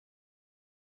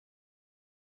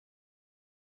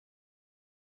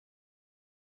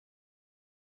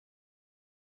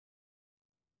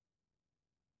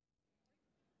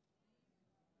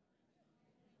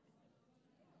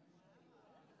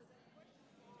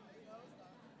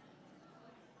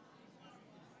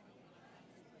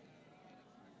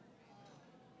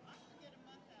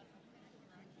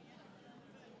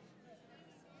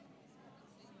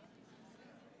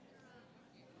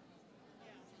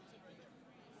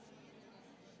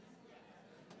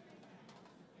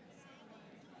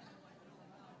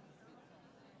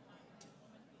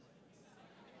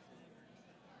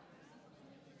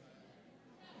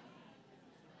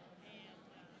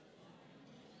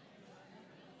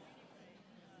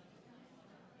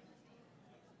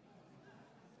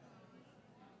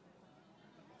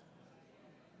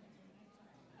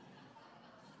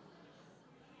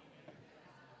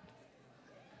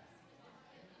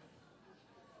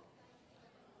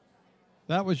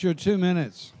That was your 2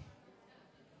 minutes.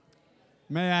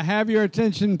 May I have your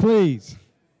attention, please?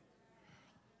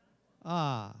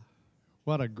 Ah,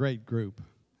 what a great group.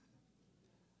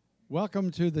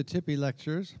 Welcome to the Tippy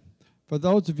Lectures. For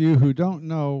those of you who don't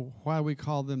know why we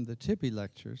call them the Tippy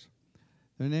Lectures,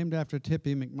 they're named after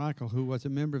Tippy McMichael, who was a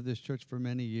member of this church for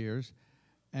many years.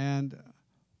 And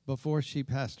before she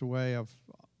passed away of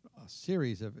a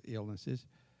series of illnesses,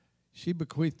 she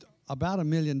bequeathed about $1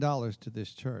 million to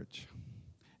this church.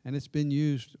 And it's been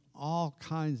used all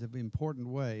kinds of important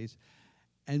ways.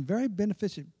 And very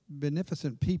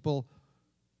beneficent people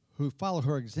who follow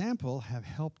her example have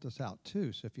helped us out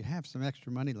too. So if you have some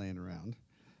extra money laying around,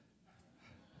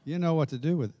 you know what to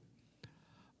do with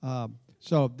it.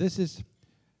 So this is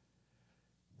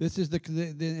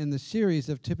in the series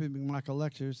of Tippy McMichael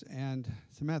lectures, and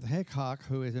Samantha Haycock,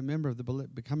 who is a member of the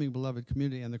Becoming Beloved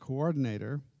community and the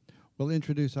coordinator, will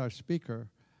introduce our speaker,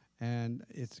 and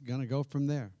it's going to go from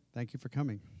there. Thank you for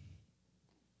coming.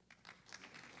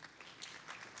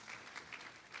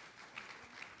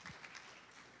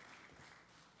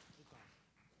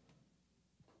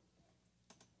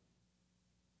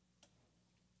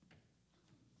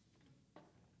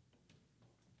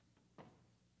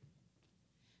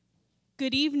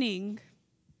 Good evening.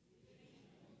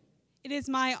 It is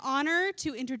my honor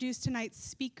to introduce tonight's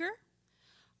speaker.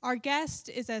 Our guest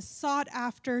is a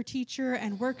sought-after teacher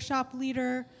and workshop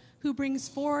leader who brings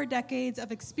 4 decades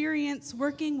of experience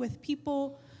working with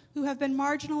people who have been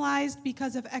marginalized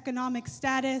because of economic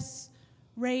status,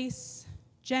 race,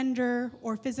 gender,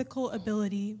 or physical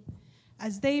ability,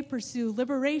 as they pursue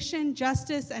liberation,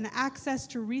 justice, and access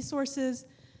to resources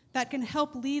that can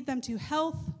help lead them to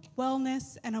health,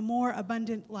 wellness, and a more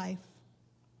abundant life.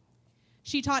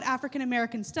 She taught African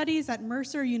American Studies at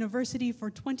Mercer University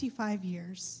for 25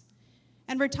 years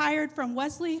and retired from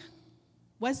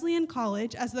Wesleyan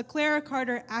College as the Clara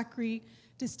Carter Acree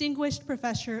Distinguished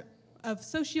Professor of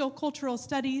Sociocultural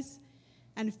Studies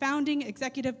and founding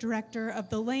executive director of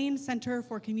the Lane Center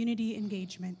for Community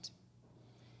Engagement.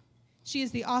 She is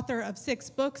the author of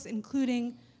 6 books,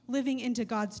 including Living into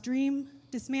God's Dream,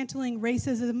 Dismantling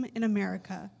Racism in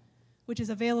America, which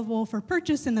is available for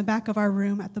purchase in the back of our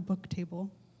room at the book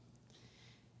table.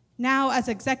 Now, as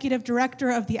executive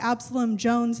director of the Absalom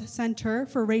Jones Center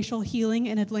for Racial Healing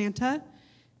in Atlanta,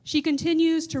 she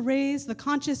continues to raise the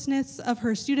consciousness of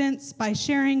her students by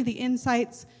sharing the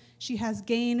insights she has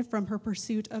gained from her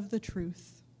pursuit of the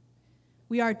truth.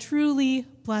 We are truly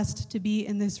blessed to be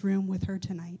in this room with her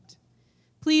tonight.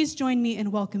 Please join me in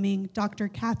welcoming Dr.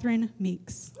 Catherine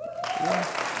Meeks.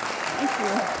 Thank you.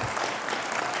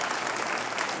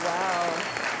 Wow.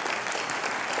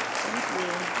 Thank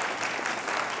you.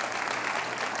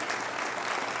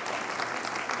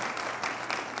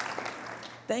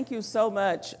 Thank you so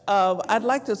much. I'd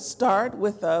like to start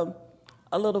with a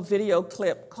little video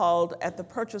clip called At the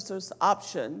Purchaser's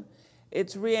Option.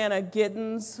 It's Rihanna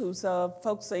Giddens, who's a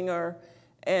folk singer,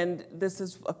 and this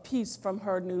is a piece from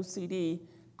her new CD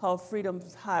called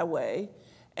Freedom's Highway,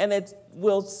 and it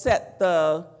will set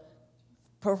the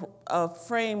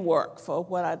framework for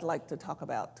what I'd like to talk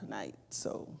about tonight.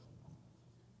 So.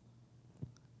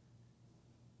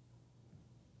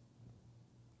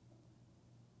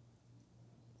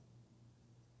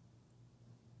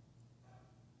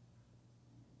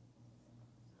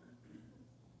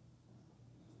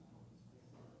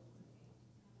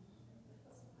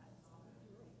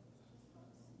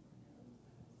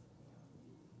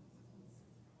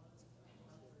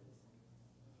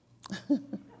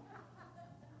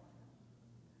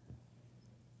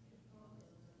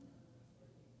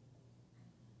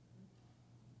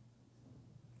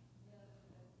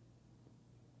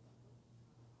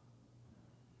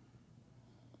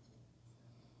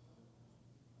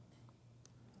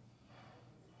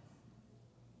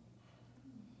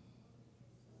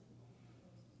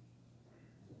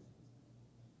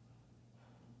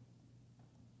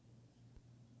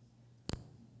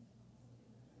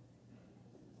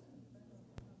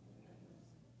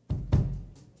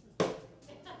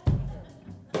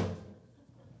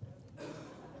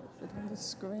 The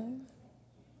screen.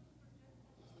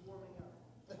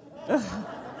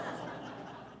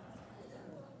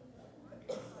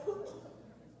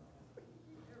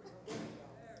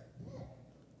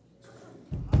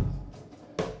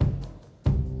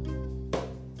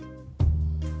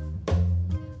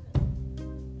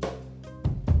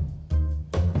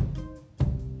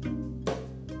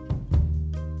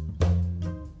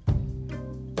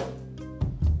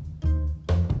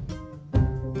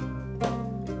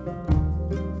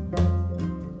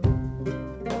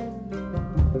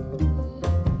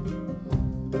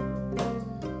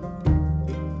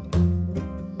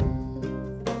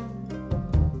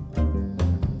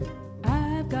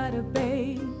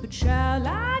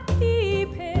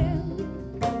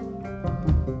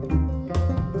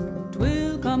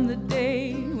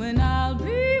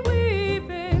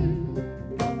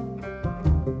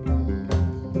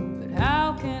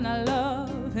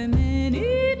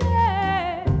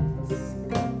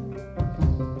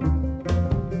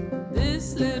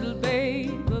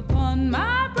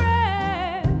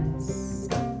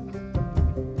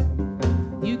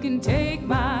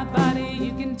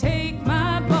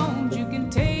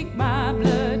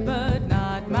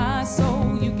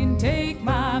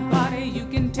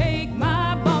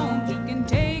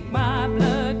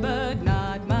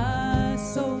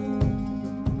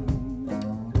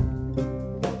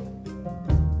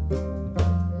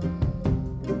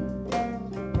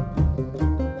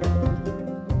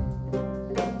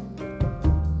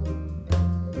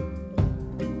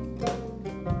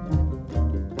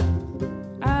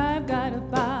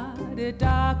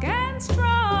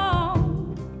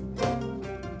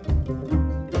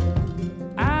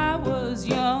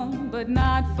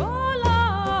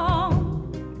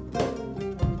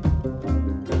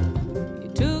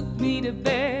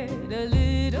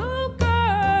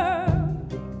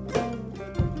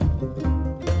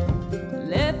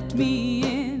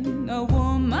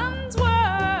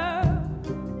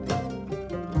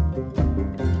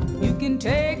 can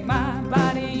take my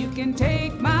body, you can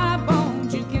take my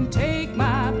bones, you can take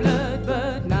my blood,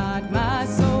 but not my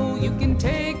soul. You can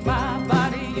take my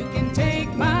body, you can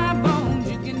take my bones,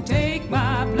 you can take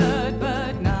my blood,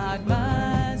 but not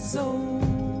my soul.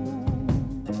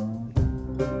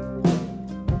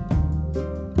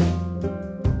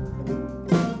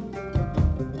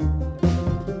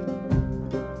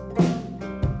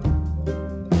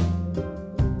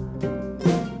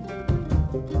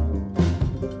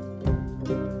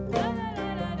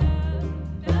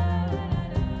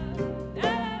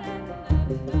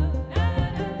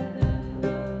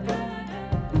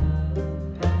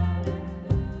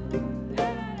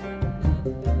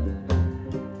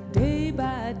 Day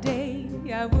by day,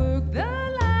 I work the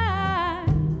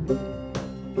line.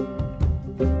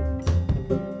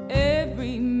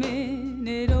 Every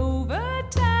minute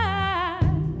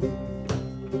overtime.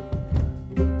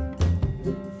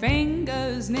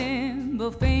 Fingers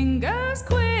nimble, fingers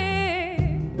quick.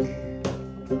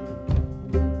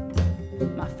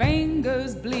 My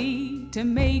fingers bleed to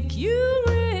make you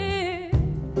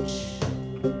rich.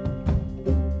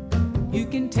 You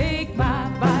can take my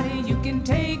body, you can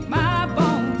take my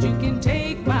bones, you can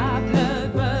take my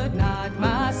blood, but not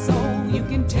my soul. You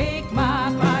can take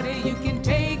my body, you can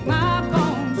take my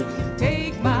bones, you can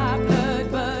take my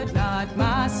blood, but not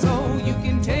my soul. You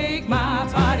can take my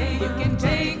body, you can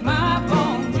take my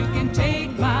bones, you can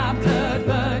take my blood,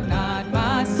 but not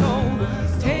my soul.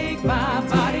 Take my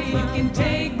body, you can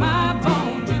take my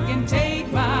bones, you can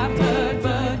take my blood,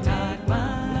 but not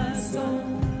my soul.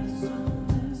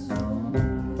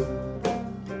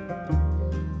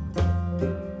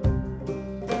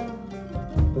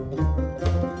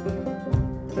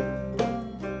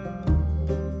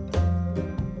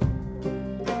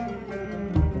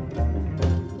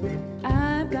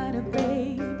 I've got a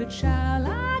babe, but shall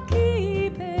I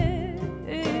keep it?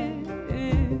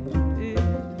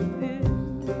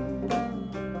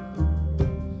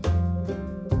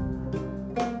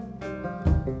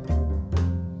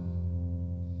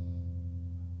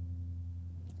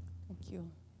 Thank you.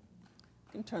 You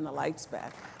can turn the lights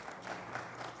back.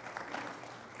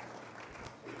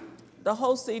 The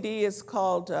whole CD is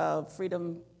called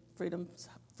Freedom's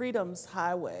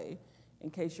Highway, in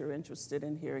case you're interested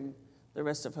in hearing the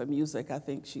rest of her music. I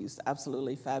think she's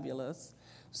absolutely fabulous.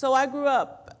 So I grew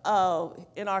up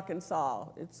in Arkansas.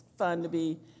 It's fun to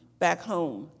be back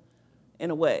home,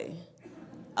 in a way.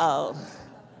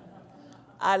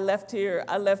 I left here,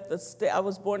 I left the state, I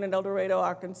was born in El Dorado,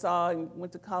 Arkansas, and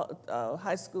went to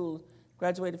high school,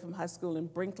 graduated from high school in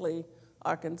Brinkley,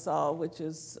 Arkansas, which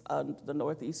is the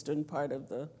northeastern part of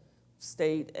the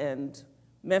state, and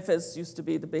Memphis used to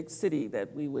be the big city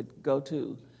that we would go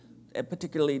to, and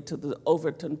particularly to the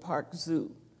Overton Park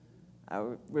Zoo.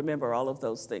 I remember all of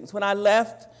those things. When I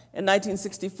left in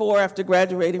 1964 after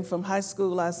graduating from high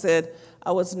school, I said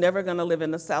I was never gonna live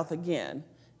in the South again,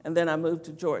 and then I moved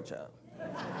to Georgia.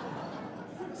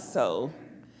 So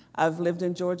I've lived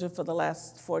in Georgia for the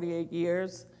last 48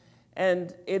 years,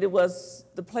 and it was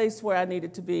the place where I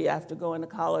needed to be after going to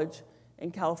college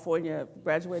in California,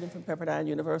 graduating from Pepperdine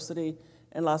University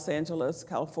in Los Angeles,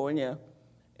 California.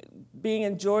 Being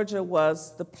in Georgia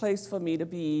was the place for me to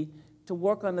be, to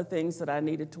work on the things that I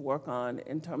needed to work on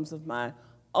in terms of my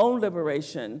own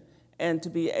liberation, and to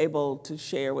be able to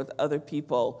share with other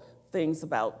people things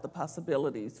about the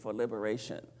possibilities for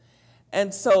liberation.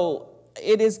 And so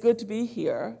it is good to be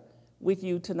here with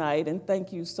you tonight, and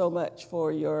thank you so much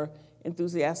for your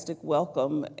enthusiastic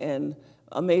welcome and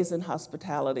amazing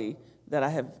hospitality that I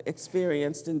have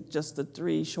experienced in just the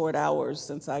 3 short hours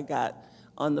since I got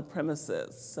on the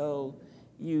premises. So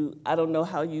I don't know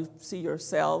how you see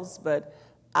yourselves, but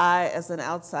I, as an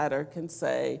outsider, can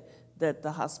say that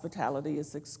the hospitality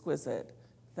is exquisite.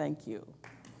 Thank you.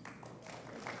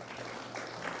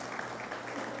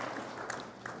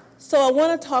 So I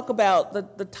want to talk about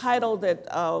the title that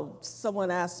someone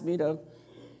asked me to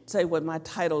say what my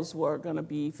titles were going to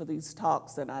be for these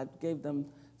talks, and I gave them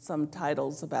some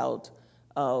titles about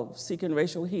seeking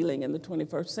racial healing in the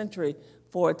 21st century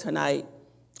for tonight.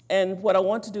 And what I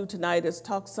want to do tonight is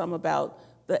talk some about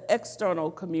the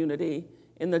external community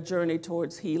in the journey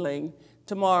towards healing.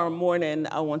 Tomorrow morning,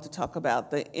 I want to talk about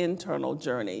the internal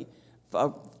journey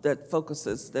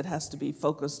that has to be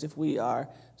focused if we are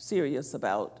serious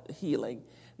about healing.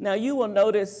 Now, you will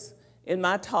notice in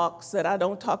my talks that I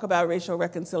don't talk about racial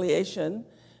reconciliation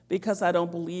because I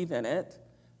don't believe in it.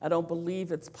 I don't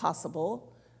believe it's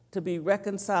possible to be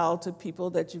reconciled to people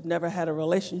that you've never had a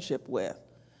relationship with.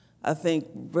 I think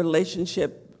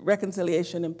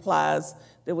reconciliation implies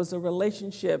there was a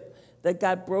relationship that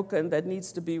got broken that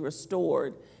needs to be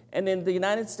restored. And in the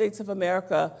United States of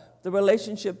America, the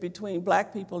relationship between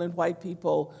black people and white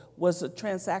people was a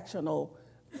transactional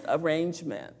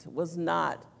arrangement. It was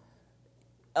not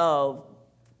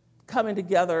coming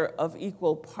together of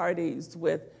equal parties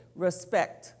with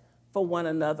respect for one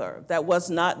another.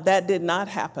 That did not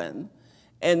happen.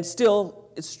 And still,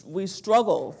 we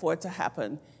struggle for it to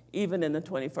happen even in the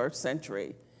 21st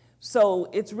century. So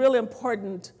it's really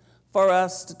important for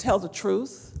us to tell the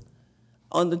truth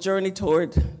on the journey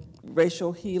toward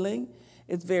racial healing.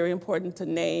 It's very important to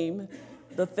name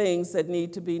the things that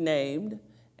need to be named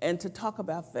and to talk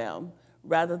about them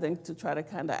rather than to try to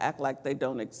kind of act like they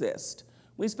don't exist.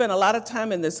 We spent a lot of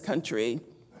time in this country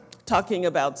talking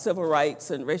about civil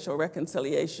rights and racial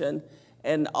reconciliation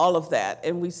and all of that,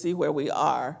 and we see where we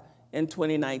are in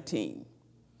 2019.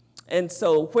 And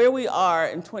so where we are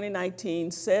in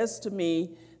 2019 says to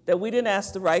me that we didn't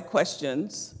ask the right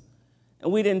questions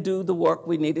and we didn't do the work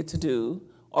we needed to do,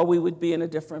 or we would be in a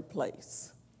different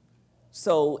place.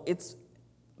 So it's,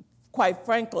 quite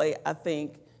frankly, I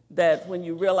think that when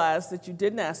you realize that you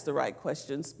didn't ask the right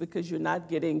questions because you're not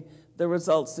getting the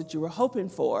results that you were hoping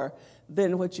for,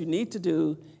 then what you need to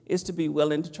do is to be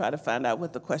willing to try to find out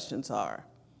what the questions are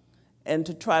and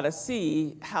to try to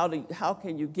see how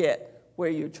can you get where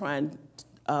you're trying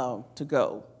to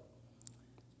go.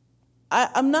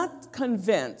 I'm not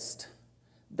convinced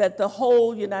that the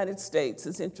whole United States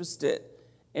is interested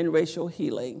in racial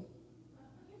healing.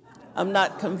 I'm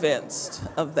not convinced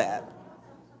of that.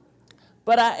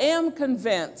 But I am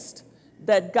convinced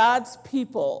that God's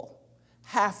people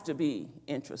have to be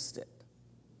interested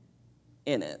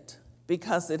in it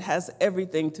because it has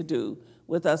everything to do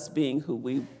with us being who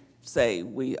we say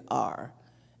we are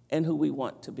and who we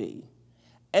want to be.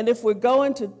 And if we're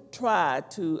going to try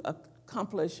to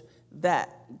accomplish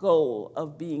that goal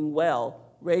of being well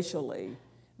racially,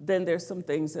 then there's some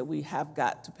things that we have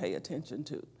got to pay attention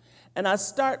to. And I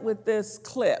start with this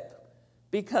clip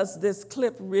because this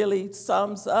clip really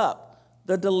sums up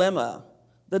the dilemma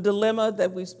that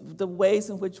the ways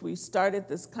in which we started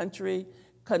this country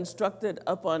constructed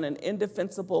upon an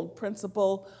indefensible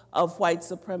principle of white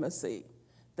supremacy,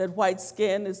 that white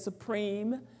skin is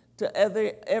supreme to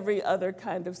every other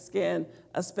kind of skin,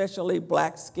 especially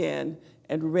black skin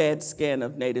and red skin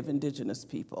of Native Indigenous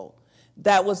people.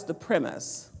 That was the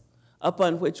premise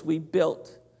upon which we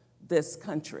built this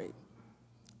country.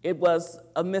 It was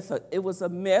a myth.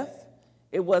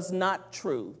 It was not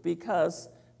true because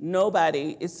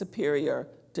nobody is superior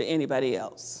to anybody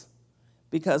else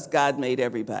because God made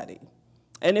everybody.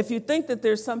 And if you think that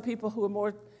there's some people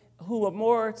who are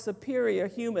more superior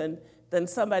human than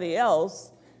somebody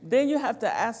else, then you have to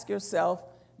ask yourself,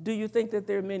 do you think that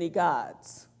there are many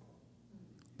gods?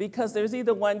 Because there's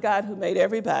either one God who made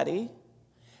everybody,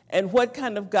 and what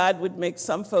kind of God would make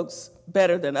some folks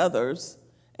better than others,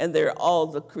 and they're all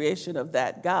the creation of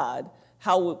that God?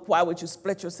 Why would you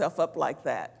split yourself up like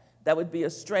that? That would be a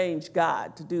strange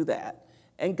God to do that.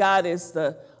 And God is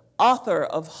the author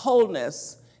of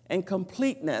wholeness and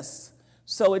completeness,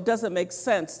 so it doesn't make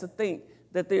sense to think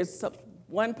that there's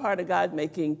one part of God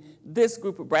making this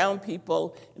group of brown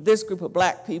people, this group of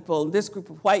black people, this group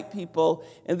of white people,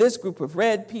 and this group of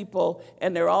red people,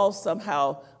 and they're all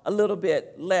somehow a little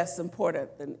bit less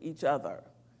important than each other.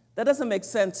 That doesn't make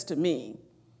sense to me.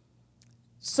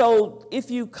 So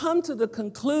if you come to the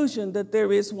conclusion that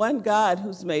there is one God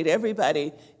who's made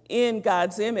everybody in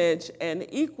God's image and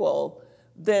equal,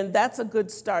 then that's a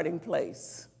good starting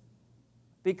place.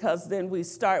 Because then we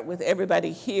start with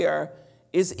everybody here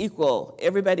is equal.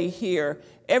 Everybody here,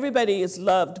 everybody is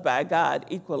loved by God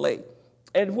equally.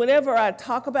 And whenever I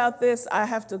talk about this, I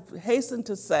have to hasten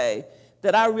to say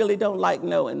that I really don't like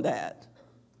knowing that.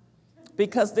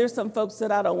 Because there's some folks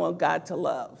that I don't want God to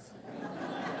love.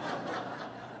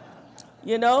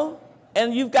 You know?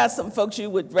 And you've got some folks you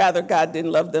would rather God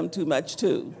didn't love them too much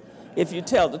too, if you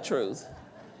tell the truth.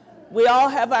 We all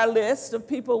have our list of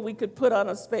people we could put on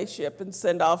a spaceship and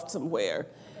send off somewhere.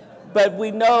 But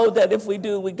we know that if we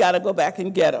do, we got to go back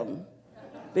and get them.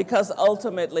 Because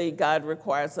ultimately, God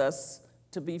requires us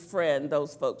to befriend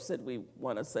those folks that we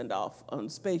want to send off on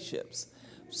spaceships.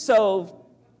 So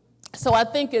I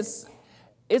think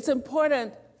it's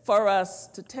important for us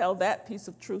to tell that piece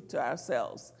of truth to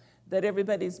ourselves, that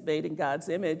everybody's made in God's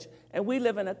image. And we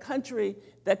live in a country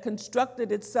that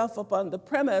constructed itself upon the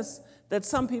premise that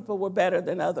some people were better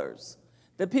than others,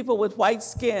 that people with white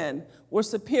skin were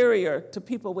superior to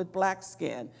people with black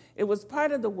skin. It was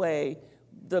part of the way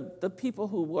the people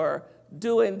who were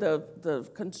doing the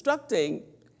constructing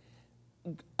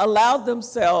allowed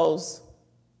themselves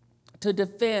to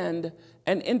defend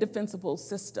an indefensible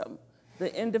system,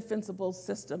 the indefensible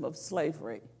system of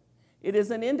slavery. It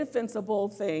is an indefensible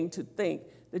thing to think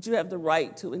that you have the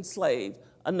right to enslave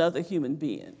another human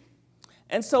being.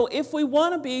 And so if we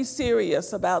want to be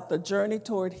serious about the journey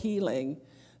toward healing,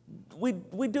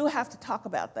 we do have to talk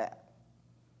about that.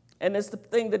 And it's the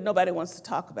thing that nobody wants to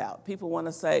talk about. People want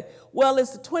to say, well,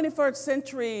 it's the 21st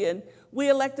century, and we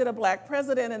elected a black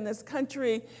president in this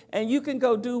country, and you can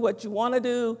go do what you want to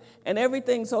do, and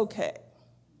everything's okay.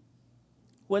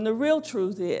 When the real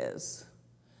truth is,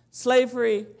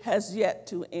 slavery has yet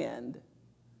to end.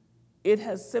 It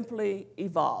has simply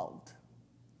evolved,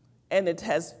 and it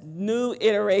has new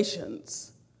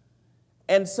iterations.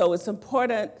 And so it's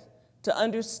important to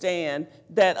understand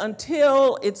that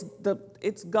until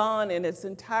it's gone in its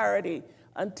entirety,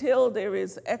 until there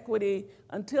is equity,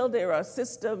 until there are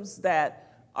systems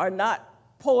that are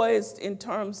not poised in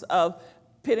terms of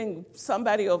pitting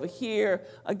somebody over here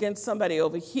against somebody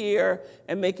over here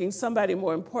and making somebody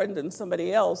more important than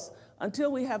somebody else,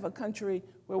 until we have a country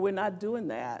where we're not doing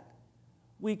that,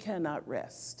 we cannot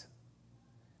rest.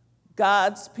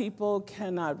 God's people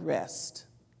cannot rest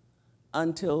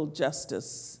until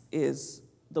justice is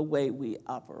the way we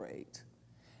operate.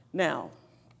 Now,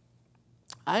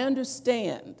 I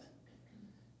understand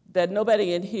that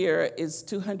nobody in here is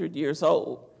 200 years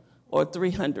old or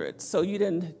 300, so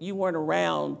you weren't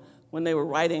around when they were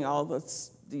writing all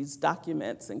these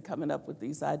documents and coming up with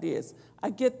these ideas. I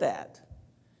get that.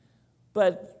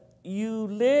 But you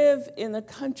live in a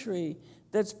country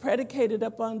that's predicated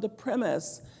upon the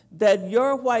premise that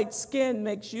your white skin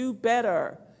makes you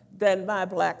better than my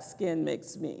black skin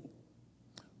makes me.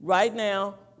 Right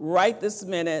now, right this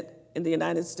minute, in the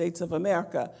United States of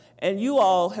America. And you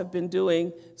all have been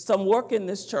doing some work in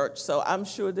this church, so I'm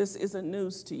sure this isn't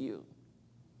news to you.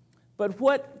 But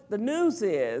what the news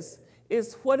is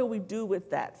what do we do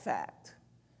with that fact?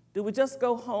 Do we just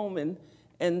go home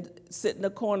and sit in a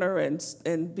corner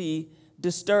and be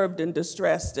disturbed and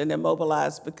distressed and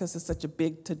immobilized because it's such a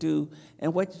big to-do,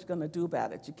 and what you're gonna do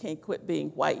about it? You can't quit being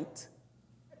white,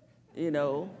 you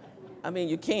know? I mean,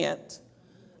 you can't.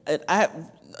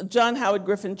 John Howard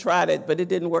Griffin tried it, but it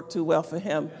didn't work too well for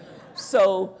him.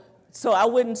 So I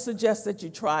wouldn't suggest that you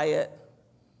try it.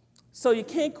 So you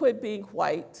can't quit being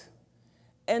white,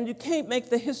 and you can't make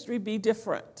the history be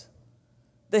different.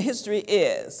 The history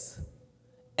is.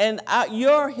 And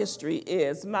your history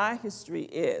is, my history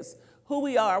is, who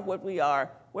we are, what we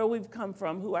are, where we've come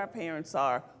from, who our parents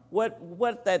are,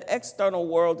 what that external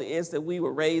world is that we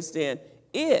were raised in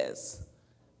is.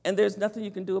 And there's nothing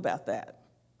you can do about that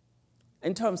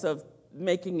in terms of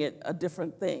making it a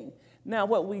different thing. Now,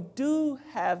 what we do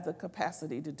have the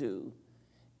capacity to do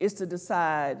is to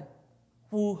decide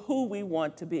who we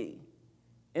want to be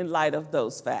in light of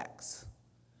those facts.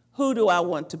 Who do I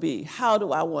want to be? How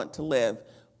do I want to live?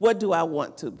 What do I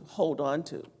want to hold on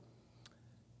to?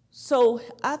 So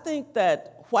I think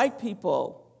that white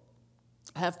people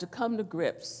have to come to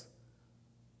grips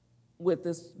with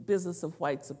this business of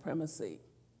white supremacy.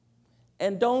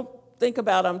 And don't think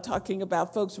about, I'm talking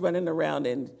about folks running around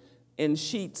in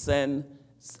sheets and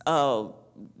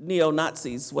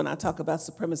neo-Nazis when I talk about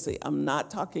supremacy. I'm not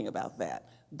talking about that.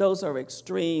 Those are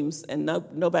extremes, and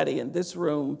nobody in this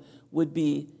room would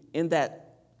be in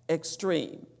that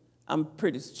extreme. I'm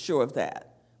pretty sure of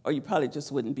that. Or you probably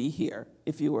just wouldn't be here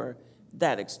if you were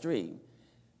that extreme.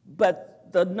 But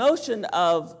the notion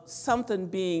of something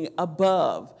being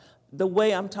above, the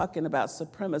way I'm talking about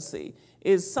supremacy,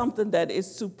 is something that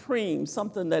is supreme,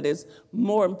 something that is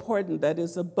more important, that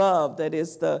is above, that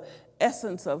is the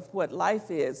essence of what life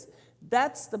is.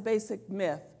 That's the basic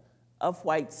myth of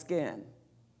white skin.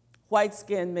 White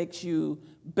skin makes you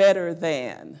better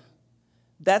than.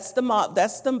 That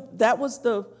was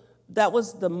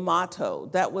the motto.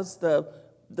 That was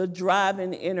the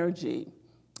driving energy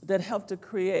that helped to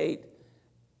create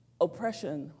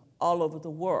oppression all over the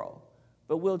world.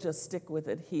 But we'll just stick with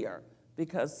it here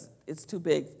because it's too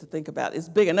big to think about. It's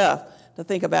big enough to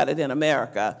think about it in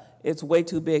America. It's way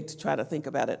too big to try to think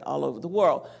about it all over the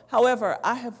world. However,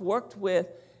 I have worked with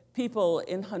people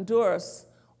in Honduras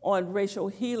on racial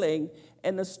healing,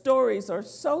 and the stories are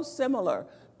so similar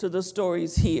to the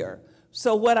stories here.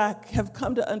 So what I have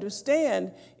come to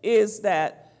understand is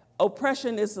that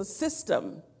oppression is a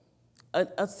system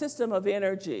of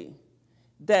energy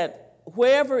that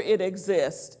wherever it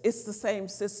exists, it's the same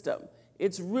system.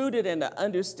 It's rooted in the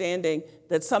understanding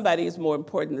that somebody is more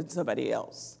important than somebody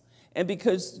else. And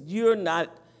because you're not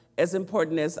as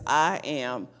important as I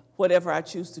am, whatever I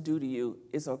choose to do to you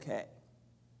is okay.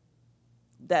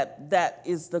 That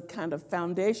is the kind of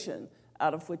foundation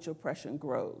out of which oppression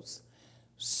grows.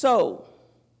 So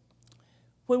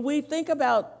when we think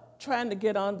about trying to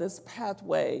get on this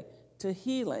pathway to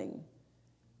healing,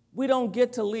 we don't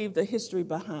get to leave the history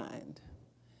behind.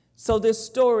 So this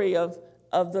story of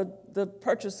the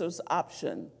purchaser's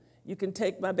option, you can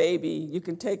take my baby, you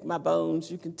can take my bones,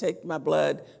 you can take my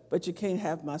blood, but you can't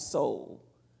have my soul.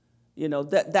 You know,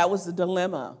 that was the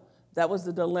dilemma. That was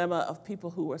the dilemma of people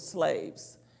who were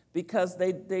slaves, because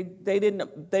they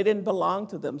didn't belong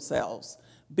to themselves.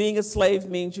 Being a slave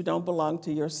means you don't belong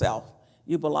to yourself.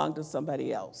 You belong to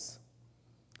somebody else.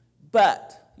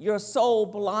 But your soul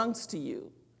belongs to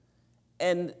you,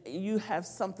 and you have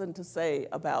something to say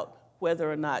about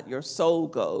whether or not your soul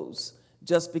goes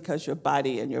just because your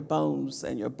body and your bones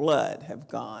and your blood have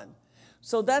gone.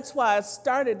 So that's why I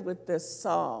started with this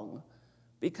song,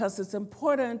 because it's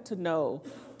important to know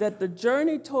that the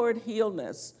journey toward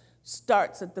healness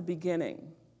starts at the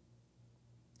beginning.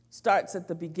 Starts at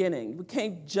the beginning. We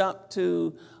can't jump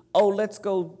to, oh, let's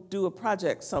go do a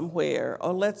project somewhere,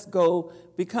 or let's go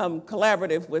become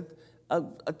collaborative with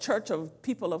a church of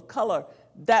people of color.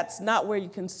 That's not where you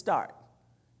can start.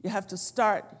 You have to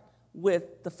start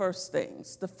with the first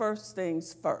things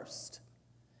first.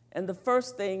 And the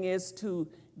first thing is to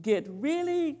get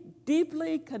really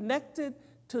deeply connected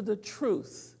to the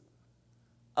truth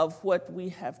of what we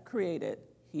have created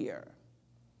here.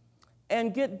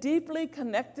 And get deeply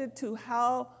connected to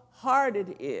how hard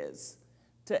it is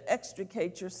to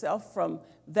extricate yourself from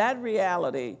that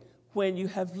reality when you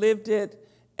have lived it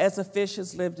as a fish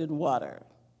has lived in water.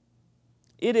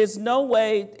 It is no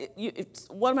way,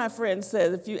 one of my friends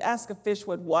said, if you ask a fish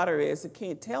what water is, it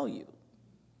can't tell you.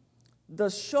 The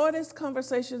shortest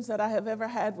conversations that I have ever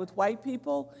had with white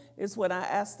people is when I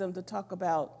ask them to talk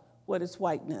about what is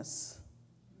whiteness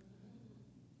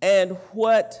and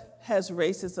what has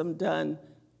racism done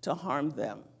to harm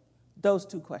them. Those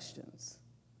two questions.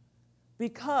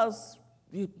 Because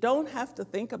you don't have to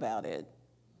think about it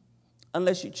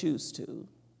unless you choose to.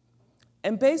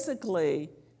 And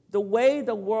basically, the way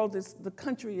the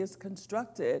country is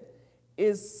constructed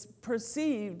is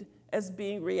perceived as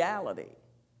being reality.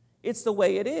 It's the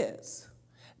way it is.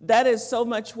 That is so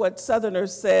much what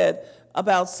Southerners said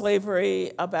about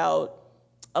slavery, about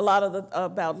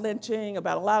lynching,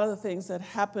 about a lot of the things that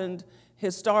happened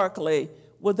historically.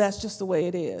 Well, that's just the way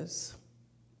it is.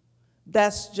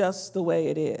 That's just the way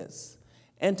it is.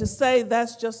 And to say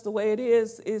that's just the way it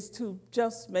is to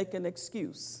just make an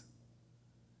excuse,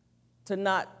 to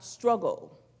not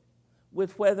struggle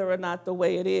with whether or not the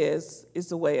way it is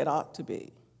the way it ought to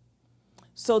be.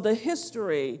 So the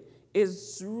history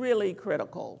is really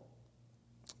critical.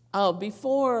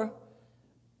 Before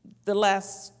the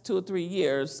last 2 or 3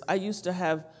 years, I used to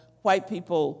have white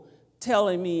people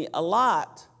telling me a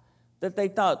lot that they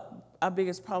thought our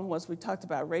biggest problem was we talked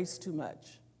about race too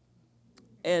much.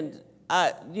 And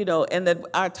and that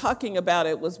our talking about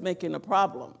it was making a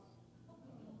problem.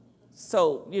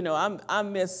 So,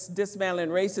 I'm Miss Dismantling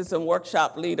Racism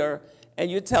workshop leader,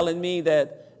 and you're telling me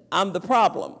that I'm the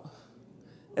problem.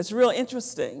 It's real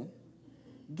interesting,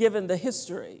 given the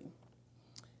history.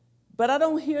 But I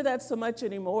don't hear that so much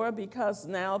anymore, because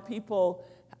now people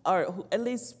are, at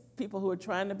least people who are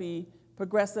trying to be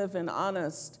progressive and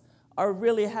honest, are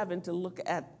really having to look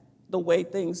at the way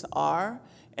things are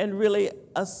and really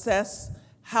assess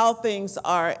how things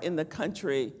are in the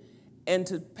country, and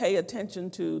to pay attention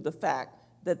to the fact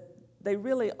that they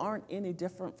really aren't any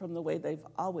different from the way they've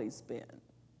always been.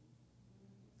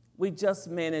 We just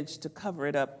managed to cover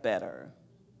it up better.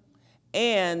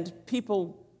 And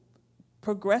people,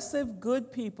 progressive,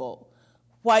 good people,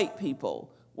 white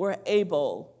people, were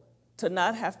able to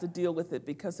not have to deal with it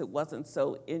because it wasn't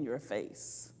so in your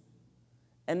face.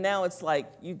 And now it's like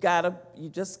you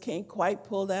just can't quite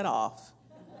pull that off.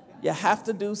 You have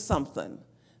to do something,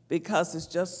 because it's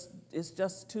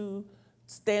just too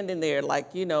standing there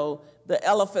like, the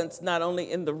elephant's not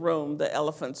only in the room, the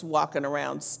elephant's walking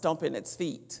around stomping its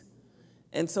feet.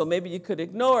 And so maybe you could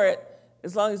ignore it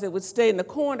as long as it would stay in the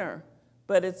corner,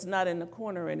 but it's not in the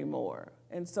corner anymore.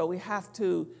 And so we have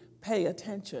to pay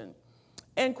attention.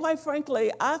 And quite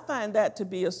frankly, I find that to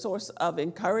be a source of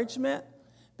encouragement,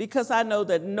 because I know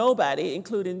that nobody,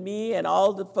 including me and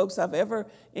all the folks I've ever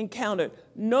encountered,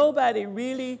 nobody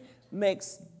really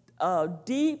makes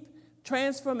deep,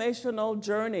 transformational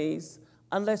journeys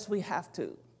unless we have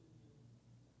to.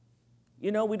 We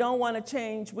don't want to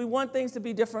change. We want things to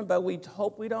be different, but we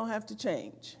hope we don't have to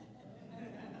change.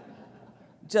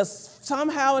 Just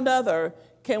somehow or another,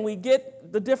 can we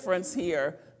get the difference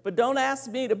here? But don't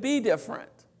ask me to be different,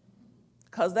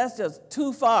 because that's just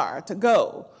too far to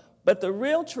go. But the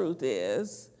real truth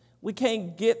is, we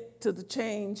can't get to the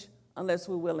change unless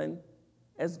we're willing,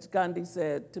 as Gandhi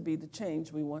said, to be the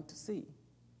change we want to see.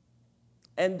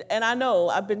 And I know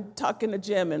I've been talking to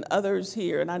Jim and others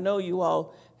here, and I know you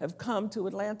all have come to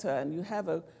Atlanta and you have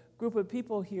a group of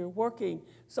people here working.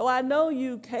 So I know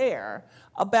you care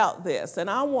about this. And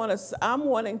I'm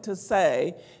wanting to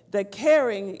say that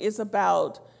caring is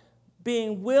about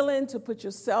being willing to put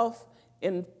yourself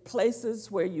in places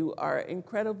where you are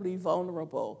incredibly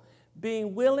vulnerable,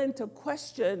 being willing to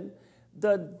question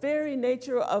the very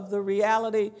nature of the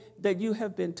reality that you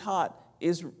have been taught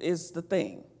is the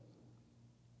thing.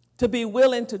 To be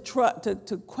willing to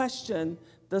question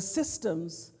the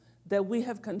systems that we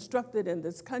have constructed in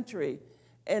this country,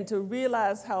 and to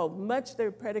realize how much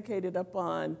they're predicated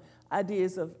upon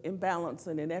ideas of imbalance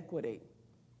and inequity.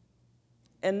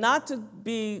 And not to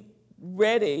be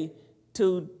ready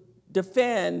to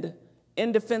defend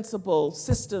indefensible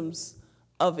systems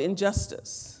of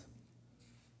injustice.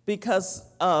 Because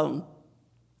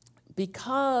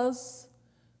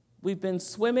we've been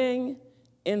swimming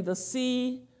in the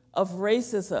sea of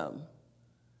racism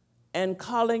and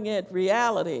calling it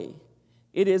reality,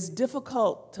 it is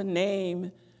difficult to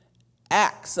name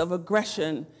acts of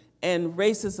aggression and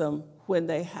racism when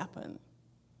they happen.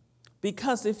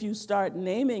 Because if you start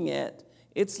naming it,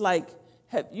 it's like,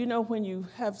 you know when you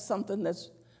have something that's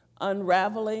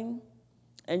unraveling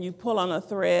and you pull on a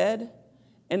thread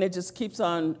and it just keeps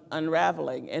on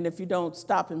unraveling, and if you don't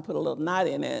stop and put a little knot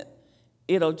in it,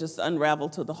 it'll just unravel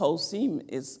till the whole seam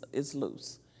is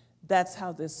loose. That's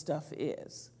how this stuff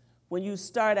is. When you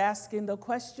start asking the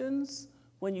questions,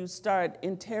 when you start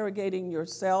interrogating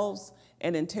yourselves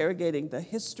and interrogating the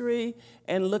history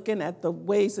and looking at the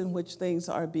ways in which things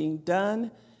are being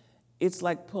done, it's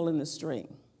like pulling the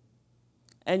string.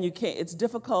 And you can't, it's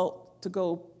difficult to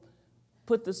go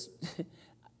put this,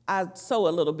 I sew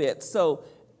a little bit, so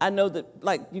I know that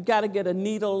like you gotta get a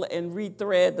needle and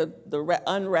rethread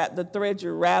unwrap the thread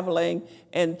you're raveling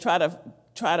and try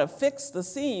to fix the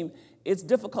seam. It's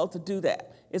difficult to do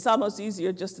that. It's almost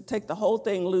easier just to take the whole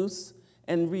thing loose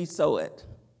and re-sew it.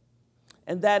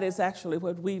 And that is actually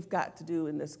what we've got to do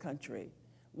in this country.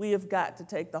 We have got to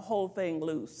take the whole thing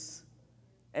loose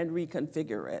and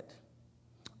reconfigure it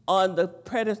on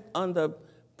the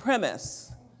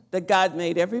premise that God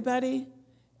made everybody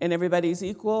and everybody's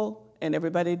equal and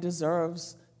everybody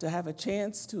deserves to have a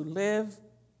chance to live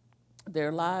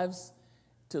their lives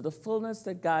to the fullness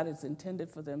that God has intended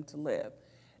for them to live.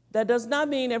 That does not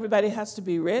mean everybody has to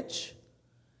be rich.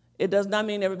 It does not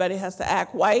mean everybody has to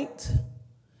act white.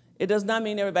 It does not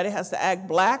mean everybody has to act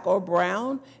black or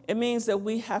brown. It means that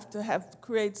we have to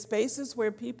create spaces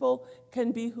where people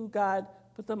can be who God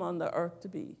put them on the earth to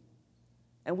be.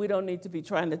 And we don't need to be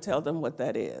trying to tell them what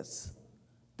that is.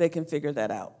 They can figure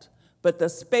that out. But the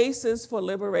spaces for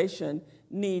liberation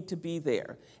need to be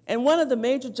there. And one of the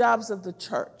major jobs of the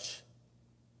church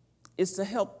is to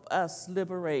help us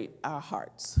liberate our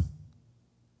hearts.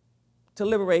 To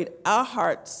liberate our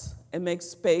hearts and make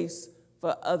space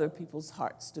for other people's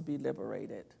hearts to be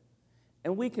liberated.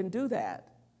 And we can do that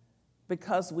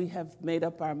because we have made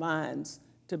up our minds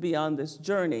to be on this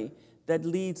journey that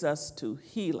leads us to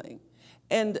healing.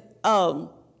 And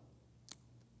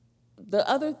the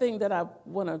other thing that I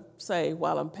want to say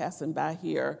while I'm passing by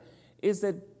here is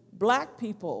that Black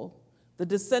people, the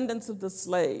descendants of the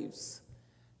slaves,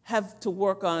 have to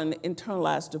work on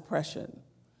internalized depression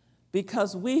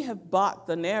because we have bought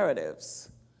the narratives.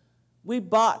 We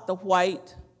bought the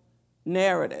white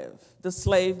narrative, the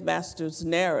slave master's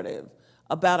narrative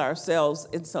about ourselves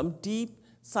in some deep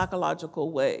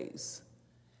psychological ways.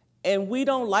 And we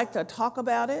don't like to talk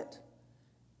about it,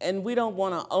 and we don't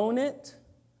want to own it,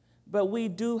 but we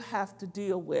do have to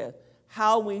deal with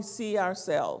how we see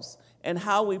ourselves and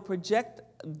how we project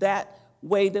that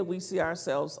way that we see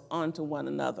ourselves onto one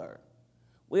another.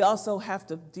 We also have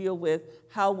to deal with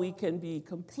how we can be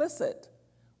complicit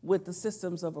with the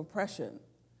systems of oppression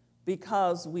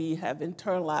because we have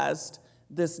internalized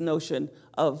this notion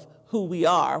of who we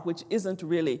are, which isn't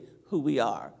really who we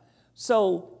are.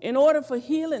 So in order for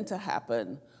healing to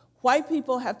happen, white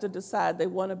people have to decide they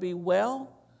want to be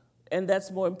well, and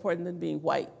that's more important than being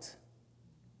white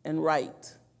and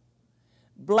right.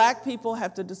 Black people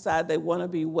have to decide they want to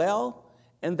be well,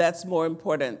 and that's more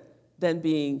important than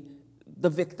being the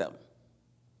victim.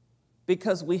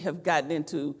 Because we have gotten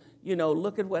into,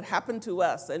 look at what happened to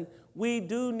us, and we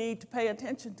do need to pay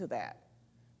attention to that.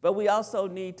 But we also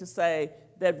need to say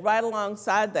that right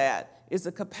alongside that is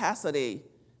a capacity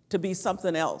to be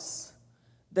something else,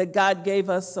 that God gave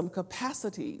us some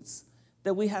capacities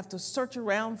that we have to search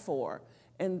around for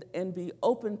and be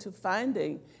open to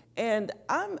finding. And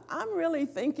I'm really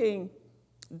thinking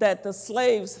that the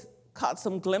slaves caught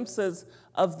some glimpses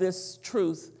of this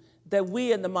truth that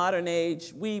we in the modern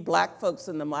age, we black folks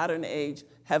in the modern age,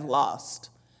 have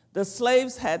lost. The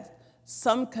slaves had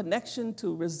some connection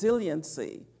to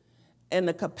resiliency and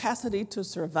the capacity to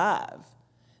survive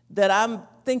that I'm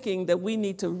thinking that we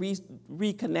need to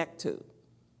reconnect to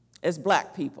as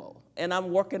black people. And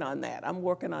I'm working on that. I'm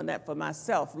working on that for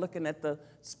myself, looking at the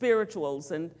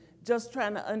spirituals and just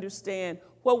trying to understand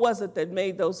what was it that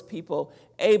made those people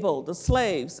able, the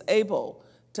slaves, able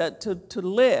to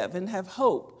live and have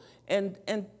hope and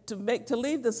to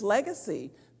leave this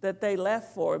legacy that they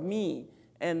left for me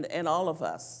and all of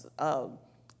us.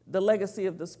 The legacy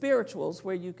of the spirituals,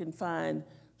 where you can find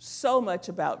so much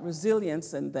about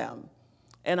resilience in them.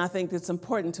 And I think it's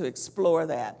important to explore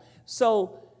that.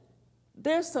 So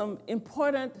there's some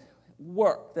important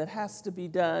work that has to be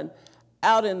done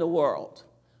out in the world.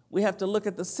 We have to look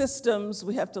at the systems,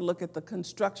 we have to look at the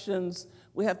constructions,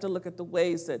 we have to look at the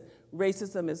ways that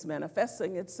racism is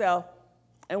manifesting itself,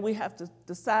 and we have to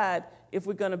decide if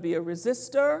we're going to be a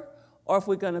resistor or if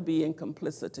we're going to be in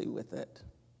complicity with it.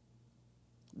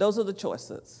 Those are the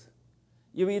choices.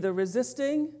 You're either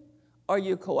resisting or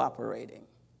you're cooperating.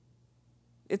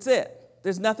 It's it.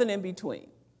 There's nothing in between.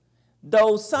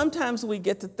 Though sometimes we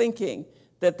get to thinking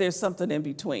that there's something in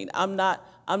between. I'm not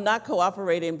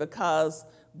cooperating because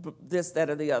this, that,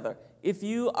 or the other. If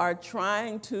you are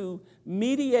trying to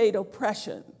mediate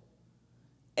oppression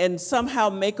and somehow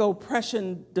make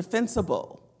oppression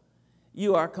defensible,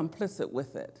 you are complicit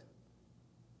with it.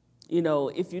 You know,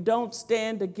 if you don't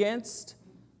stand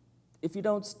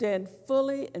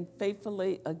fully and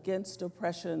faithfully against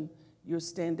oppression, you're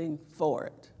standing for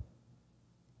it,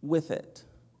 with it.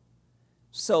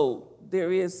 So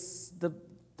there is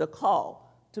the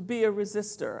call to be a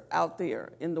resistor out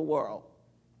there in the world.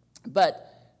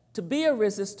 But to be a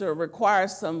resistor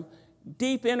requires some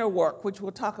deep inner work, which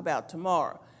we'll talk about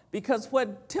tomorrow. Because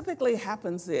what typically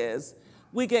happens is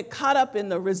we get caught up in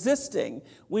the resisting.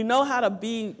 We know how to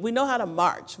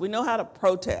march, we know how to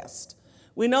protest,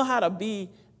 we know how to be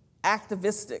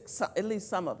activistic, at least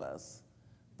some of us.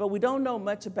 But we don't know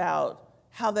much about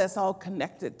how that's all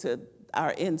connected to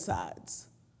our insides.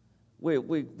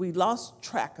 We lost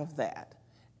track of that.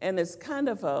 And it's kind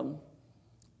of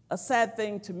a sad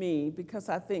thing to me, because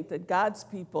I think that God's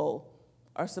people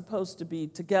are supposed to be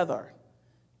together.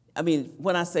 I mean,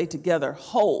 when I say together,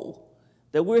 whole,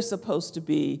 that we're supposed to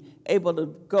be able to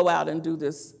go out and do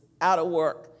this outer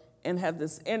work and have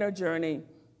this inner journey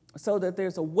so that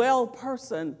there's a well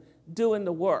person doing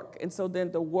the work. And so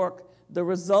then the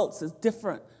results is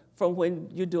different from when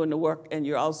you're doing the work and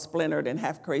you're all splintered and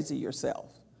half crazy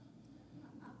yourself.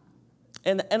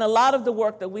 And a lot of the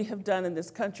work that we have done in this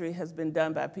country has been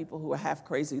done by people who are half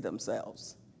crazy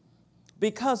themselves,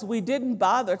 because we didn't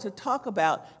bother to talk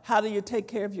about how do you take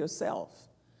care of yourself?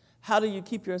 How do you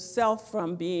keep yourself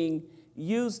from being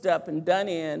used up and done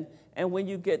in, and when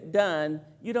you get done,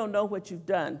 you don't know what you've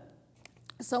done.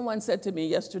 Someone said to me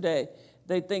yesterday,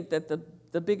 they think that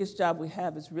the biggest job we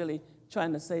have is really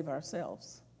trying to save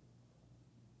ourselves.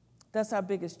 That's our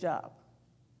biggest job.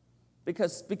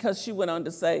 Because she went on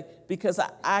to say, because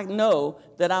I know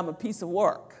that I'm a piece of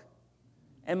work.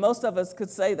 And most of us could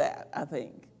say that, I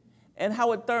think. And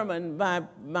Howard Thurman,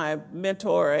 my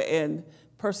mentor and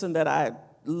person that I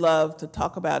love to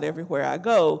talk about everywhere I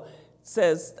go,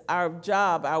 says our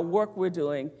job, our work we're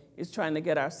doing is trying to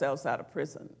get ourselves out of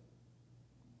prison.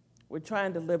 We're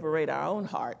trying to liberate our own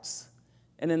hearts.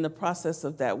 And in the process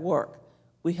of that work,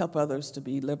 we help others to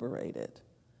be liberated.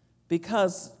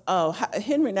 Because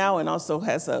Henry Nouwen also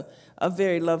has a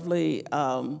very lovely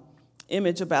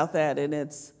image about that, and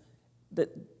it's that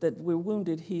we're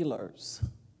wounded healers.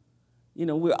 You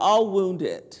know, we're all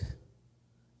wounded.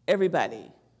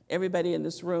 Everybody in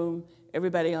this room,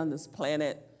 everybody on this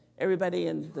planet, everybody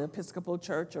in the Episcopal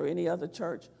Church or any other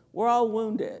church, we're all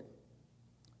wounded.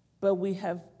 But we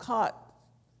have caught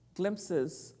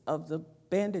glimpses of the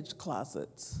bandage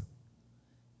closets.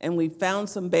 And we found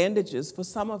some bandages for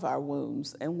some of our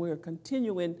wounds, and we're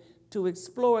continuing to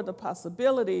explore the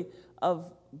possibility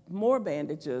of more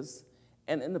bandages.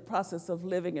 And in the process of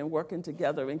living and working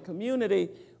together in community,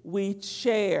 we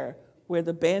share where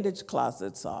the bandage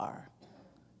closets are.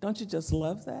 Don't you just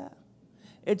love that?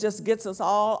 It just gets us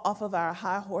all off of our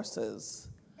high horses,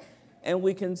 and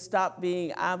we can stop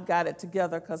being, I've got it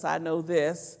together because I know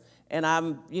this, and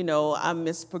I'm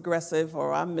Miss Progressive,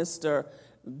 or I'm Mr.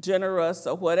 Generous,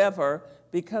 or whatever,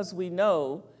 because we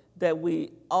know that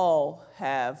we all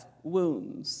have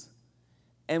wounds,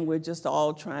 and we're just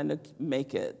all trying to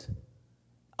make it,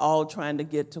 all trying to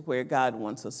get to where God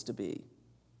wants us to be.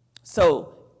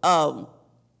 So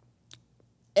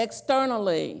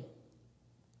externally,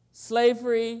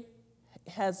 slavery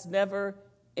has never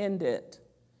ended.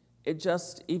 It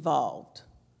just evolved,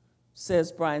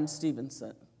 says Brian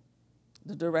Stevenson,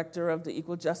 the director of the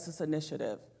Equal Justice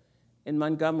Initiative in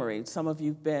Montgomery. Some of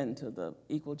you've been to the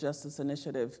Equal Justice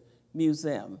Initiative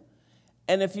Museum.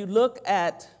 And if you look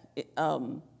at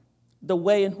the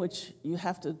way in which you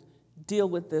have to deal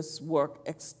with this work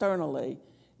externally,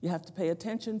 you have to pay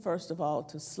attention, first of all,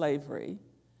 to slavery,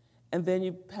 and then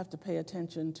you have to pay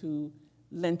attention to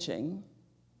lynching,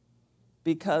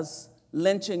 because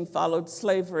lynching followed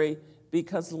slavery,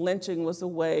 because lynching was a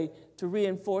way to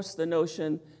reinforce the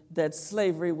notion that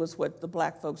slavery was what the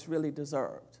black folks really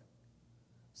deserved.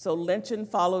 So lynching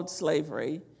followed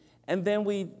slavery, and then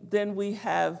we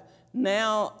have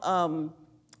now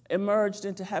emerged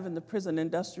into having the prison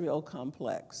industrial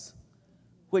complex,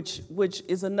 which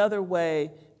is another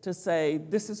way to say,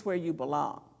 this is where you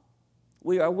belong.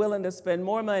 We are willing to spend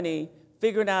more money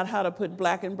figuring out how to put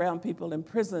black and brown people in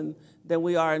prison than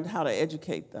we are in how to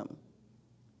educate them.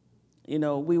 You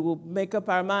know, we will make up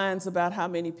our minds about how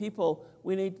many people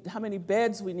we need, how many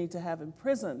beds we need to have in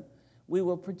prison. We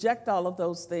will project all of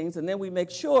those things, and then we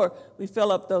make sure we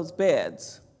fill up those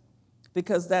beds,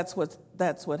 because that's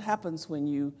what happens when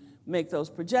you make those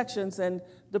projections. And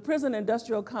the prison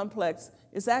industrial complex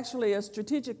is actually a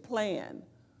strategic plan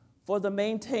for the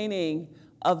maintaining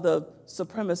of the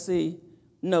supremacy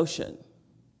notion.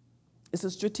 It's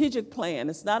a strategic plan.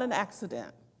 It's not an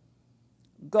accident.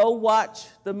 Go watch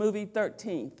the movie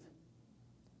 13th,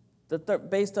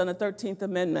 based on the 13th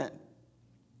Amendment,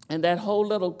 and that whole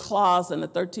little clause in the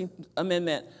 13th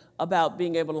Amendment about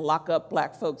being able to lock up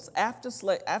black folks after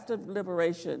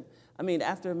liberation,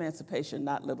 after emancipation,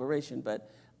 not liberation, but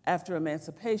after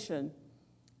emancipation,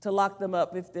 to lock them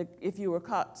up if you were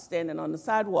caught standing on the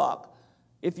sidewalk.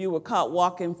 If you were caught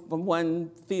walking from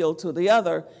one field to the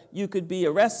other, you could be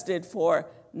arrested for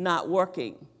not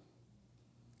working.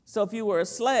 So if you were a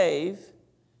slave,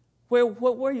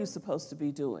 what were you supposed to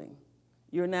be doing?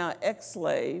 You're now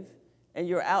ex-slave, and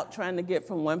you're out trying to get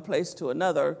from one place to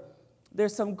another.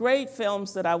 There's some great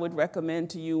films that I would recommend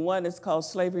to you. One is called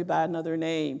Slavery by Another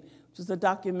Name, which is a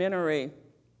documentary.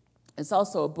 It's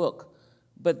also a book,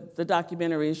 but the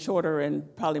documentary is shorter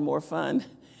and probably more fun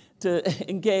to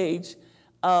engage.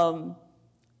 That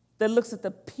looks at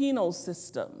the penal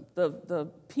system, the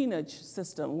peonage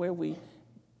system, where we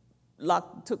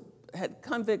had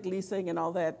convict leasing and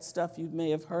all that stuff you may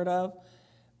have heard of.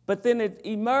 But then it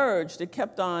emerged, it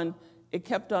kept on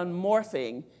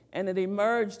morphing, and it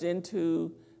emerged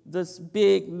into this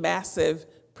big, massive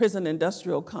prison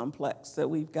industrial complex that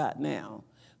we've got now.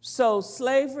 So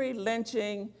slavery,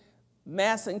 lynching,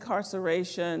 mass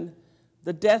incarceration,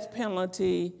 the death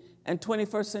penalty, and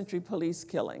 21st century police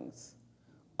killings,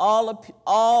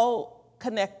 all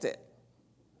connected.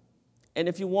 And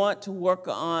if you want to work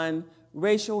on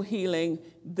racial healing,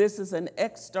 this is an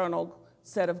external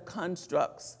set of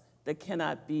constructs that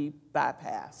cannot be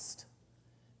bypassed.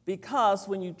 Because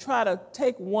when you try to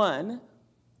take one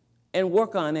and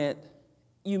work on it,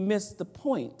 you miss the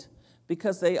point,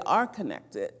 because they are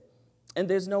connected, and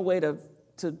there's no way to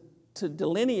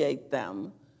delineate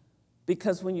them.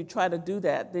 Because when you try to do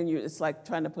that, then it's like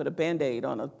trying to put a Band-Aid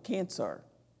on a cancer.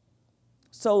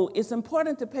 So it's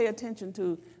important to pay attention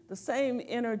to the same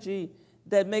energy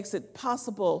that makes it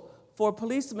possible for a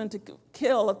policeman to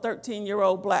kill a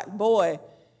 13-year-old black boy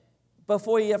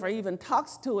before he ever even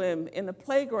talks to him in the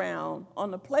playground,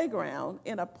 on the playground,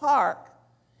 in a park,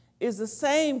 is the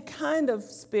same kind of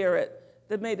spirit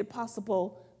that made it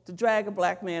possible to drag a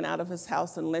black man out of his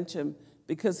house and lynch him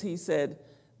because he said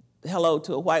hello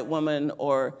to a white woman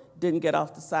or didn't get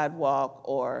off the sidewalk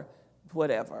or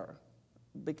whatever,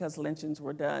 because lynchings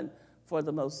were done for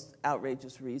the most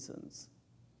outrageous reasons.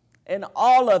 And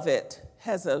all of it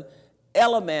has an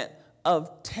element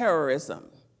of terrorism.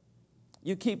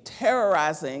 You keep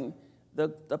terrorizing the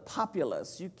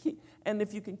populace. And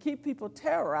if you can keep people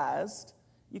terrorized,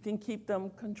 you can keep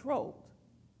them controlled.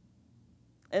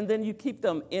 And then you keep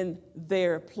them in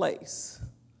their place.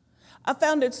 I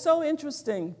found it so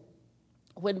interesting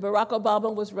when Barack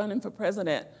Obama was running for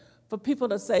president for people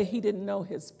to say he didn't know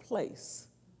his place.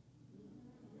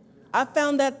 I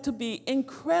found that to be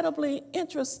incredibly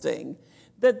interesting,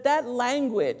 that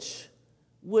language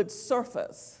would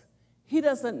surface. He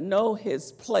doesn't know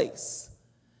his place.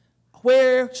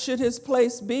 Where should his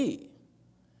place be?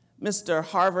 Mr.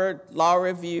 Harvard Law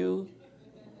Review,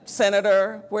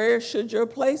 Senator, where should your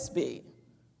place be?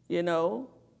 You know?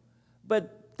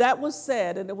 But that was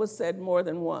said, and it was said more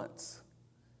than once,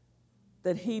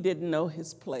 that he didn't know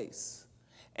his place.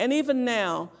 And even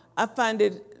now, I find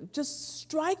it just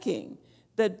striking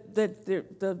that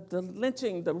the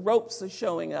lynching, the ropes are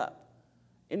showing up.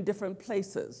 in different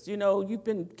places. You know, you've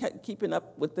been keeping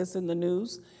up with this in the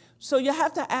news. So you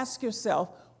have to ask yourself,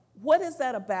 what is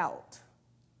that about?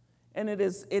 And it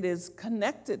is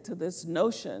connected to this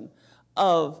notion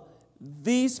of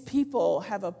these people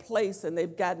have a place and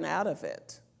they've gotten out of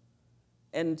it.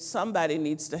 And somebody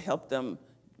needs to help them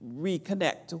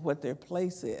reconnect to what their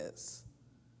place is.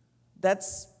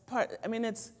 That's part, I mean,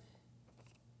 it's,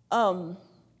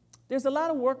 there's a lot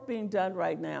of work being done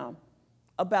right now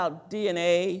about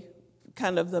DNA,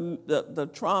 kind of the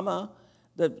trauma,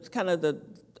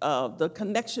 the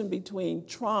connection between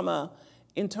trauma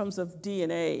in terms of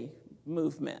DNA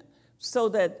movement, so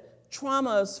that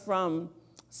traumas from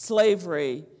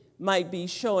slavery might be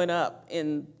showing up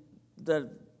in the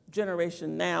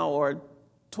generation now or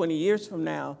 20 years from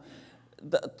now.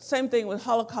 The same thing with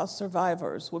Holocaust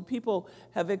survivors, when people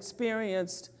have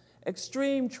experienced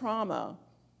extreme trauma,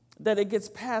 that it gets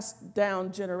passed down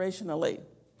generationally.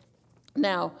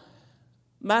 Now,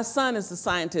 my son is a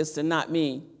scientist and not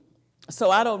me, so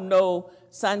I don't know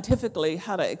scientifically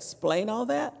how to explain all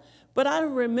that, but I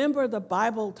remember the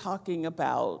Bible talking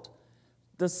about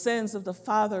the sins of the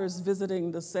fathers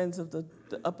visiting the sins of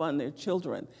upon their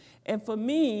children. And for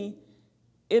me,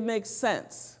 it makes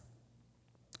sense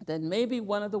that maybe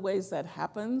one of the ways that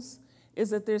happens is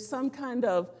that there's some kind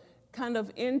of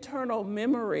internal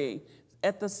memory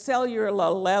at the cellular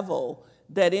level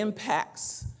that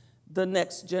impacts the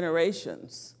next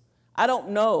generations. I don't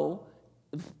know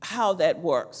how that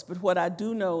works, but what I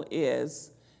do know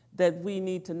is that we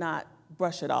need to not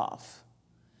brush it off,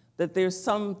 that there's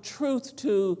some truth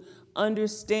to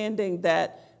understanding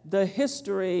that the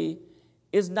history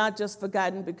is not just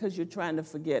forgotten because you're trying to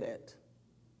forget it.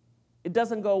 It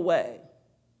doesn't go away.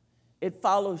 It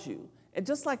follows you. And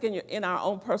just like in our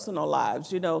own personal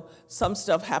lives, you know, some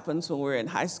stuff happens when we're in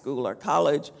high school or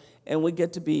college and we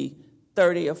get to be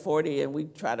 30 or 40 and we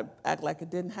try to act like it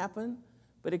didn't happen,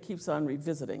 but it keeps on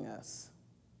revisiting us.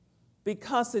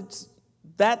 Because it's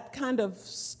that kind of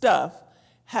stuff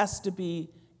has to be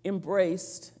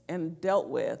embraced and dealt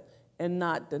with and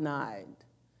not denied.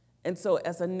 And so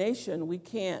as a nation, we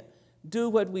can't do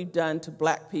what we've done to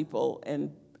Black people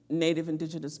and Native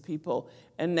Indigenous people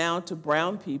and now to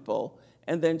brown people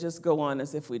and then just go on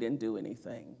as if we didn't do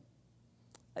anything.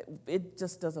 It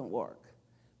just doesn't work.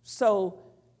 So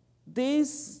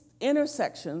these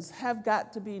intersections have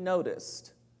got to be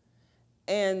noticed,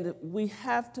 and we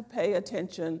have to pay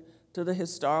attention to the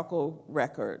historical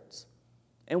records,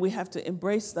 and we have to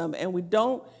embrace them, and we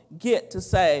don't get to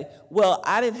say, well,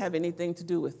 I didn't have anything to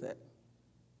do with it.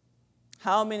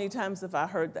 How many times have I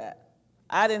heard that?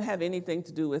 I didn't have anything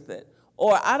to do with it.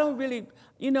 Or I don't really,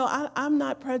 you know, I'm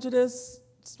not prejudiced.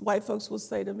 White folks will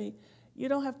say to me, you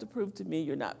don't have to prove to me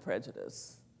you're not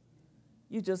prejudiced.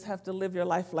 You just have to live your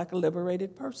life like a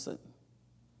liberated person.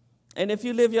 And if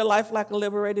you live your life like a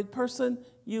liberated person,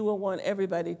 you will want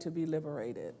everybody to be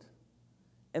liberated.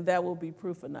 And that will be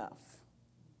proof enough.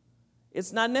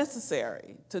 It's not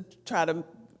necessary to try to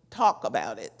talk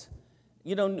about it.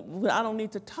 I don't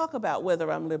need to talk about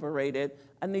whether I'm liberated.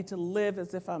 I need to live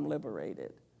as if I'm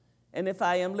liberated. And if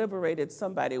I am liberated,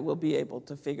 somebody will be able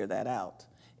to figure that out.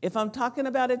 If I'm talking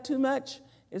about it too much,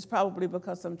 it's probably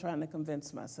because I'm trying to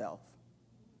convince myself,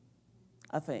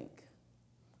 I think.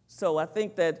 So I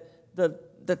think that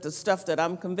the stuff that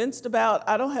I'm convinced about,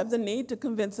 I don't have the need to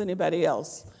convince anybody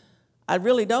else. I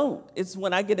really don't. It's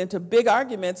when I get into big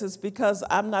arguments, it's because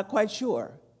I'm not quite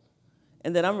sure.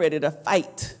 And then I'm ready to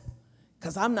fight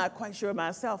because I'm not quite sure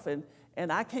myself,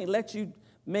 and I can't let you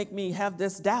make me have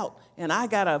this doubt, and I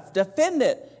gotta defend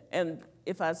it. And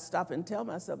if I stop and tell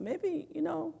myself, maybe you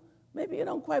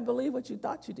don't quite believe what you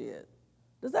thought you did.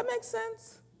 Does that make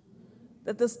sense?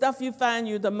 That the stuff you find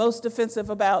you're the most defensive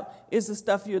about is the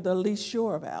stuff you're the least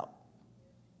sure about.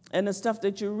 And the stuff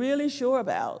that you're really sure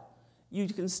about, you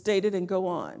can state it and go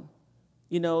on.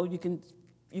 You know, you can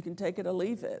take it or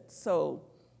leave it. So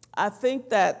I think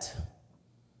that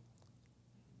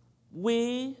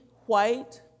we,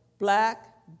 white, Black,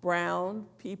 brown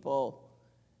people,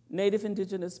 Native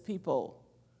Indigenous people,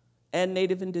 and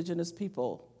Native Indigenous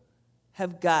people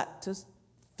have got to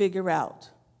figure out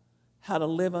how to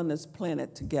live on this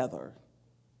planet together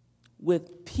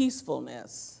with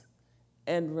peacefulness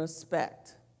and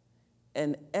respect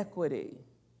and equity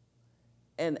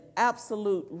and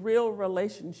absolute real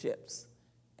relationships,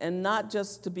 and not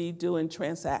just to be doing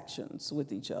transactions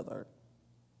with each other.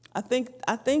 I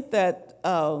think that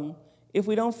if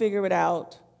we don't figure it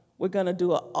out, we're going to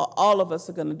do all of us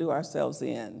are going to do ourselves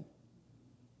in.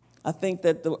 I think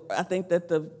that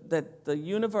the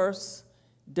universe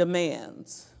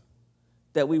demands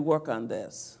that we work on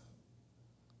this.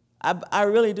 I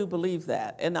really do believe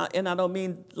that. And I don't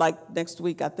mean like next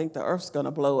week I think the earth's going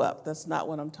to blow up. That's not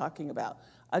what I'm talking about.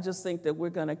 I just think that we're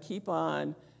going to keep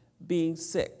on being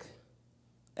sick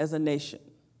as a nation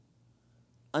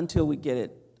until we get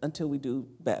it, until we do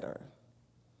better.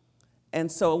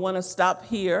 And so I want to stop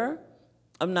here.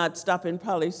 I'm not stopping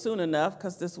probably soon enough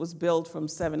because this was billed from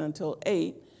 7 until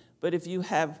 8. But if you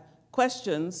have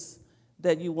questions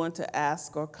that you want to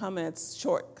ask or comments,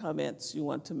 short comments you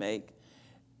want to make,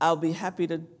 I'll be happy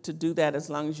to do that as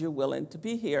long as you're willing to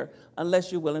be here,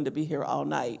 unless you're willing to be here all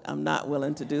night. I'm not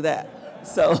willing to do that.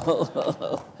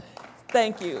 So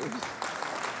thank you.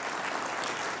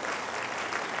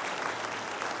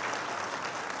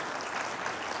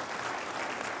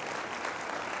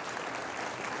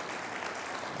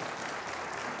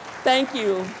 Thank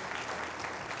you.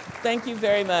 Thank you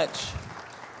very much.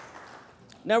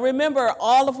 Now remember,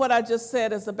 all of what I just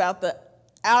said is about the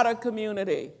outer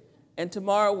community. And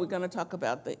tomorrow we're going to talk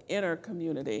about the inner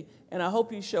community. And I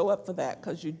hope you show up for that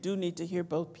because you do need to hear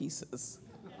both pieces.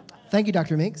 Thank you,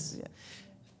 Dr. Meeks. Yeah.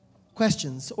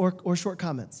 Questions or short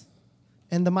comments?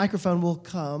 And the microphone will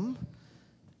come.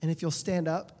 And if you'll stand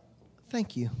up,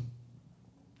 thank you.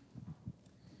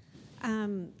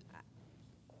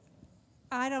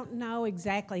 I don't know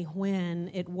exactly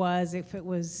when it was, if it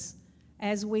was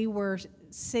as we were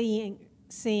seeing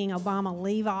Obama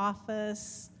leave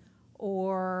office,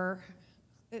 or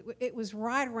it was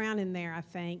right around in there, I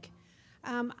think.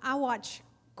 I watch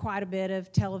quite a bit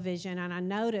of television, and I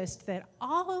noticed that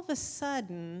all of a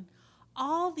sudden,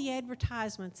 all the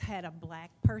advertisements had a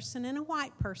black person and a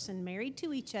white person married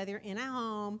to each other in a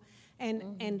home,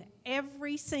 and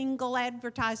every single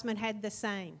advertisement had the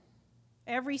same.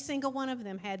 Every single one of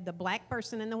them had the black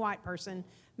person and the white person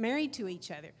married to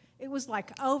each other. It was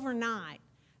like overnight.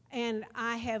 And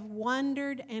I have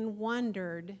wondered and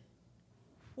wondered,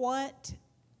 what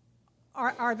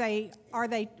are they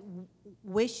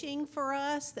wishing for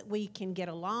us that we can get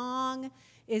along?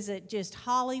 Is it just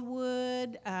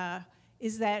Hollywood?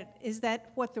 Is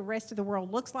that what the rest of the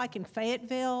world looks like, and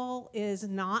Fayetteville is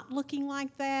not looking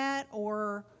like that?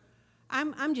 Or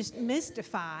I'm just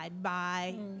mystified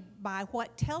by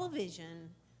what television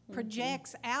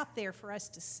projects out there for us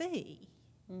to see.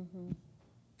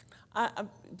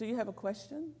 Do you have a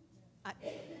question?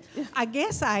 I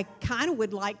guess I kind of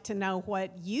would like to know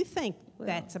what you think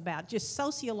that's about. Just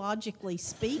sociologically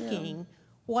speaking,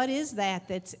 what is that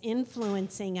that's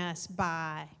influencing us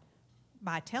by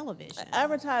television?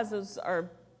 Advertisers are,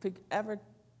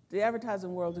 the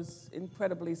advertising world is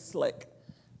incredibly slick.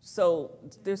 So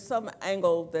there's some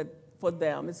angle that for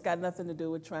them, it's got nothing to do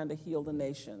with trying to heal the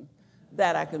nation.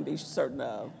 That I can be certain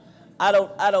of. I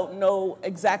don't know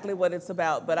exactly what it's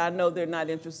about, but I know they're not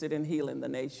interested in healing the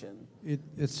nation.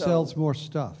 It sells more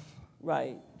stuff.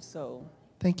 Right, so.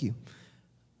 Thank you.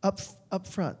 Up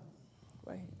front.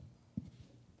 Right.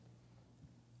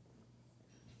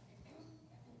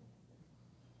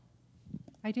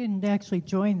 I didn't actually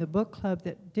join the book club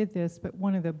that did this, but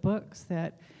one of the books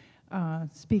that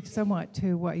speaks somewhat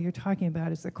to what you're talking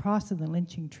about is The Cross and the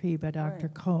Lynching Tree by Dr.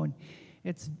 Right. Cohn.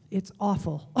 It's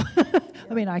awful.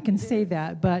 I mean, I can say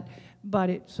that, but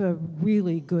it's a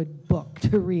really good book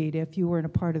to read if you weren't a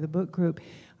part of the book group.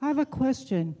 I have a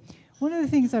question. One of the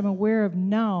things I'm aware of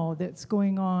now that's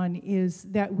going on is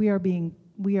that we are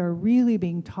really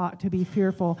being taught to be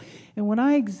fearful. And when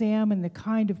I examine the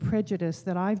kind of prejudice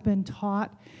that I've been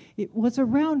taught, it was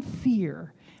around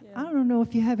fear. Yeah. I don't know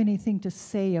if you have anything to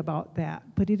say about that,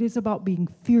 but it is about being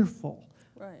fearful.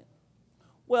 Right.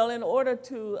 Well, in order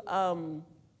to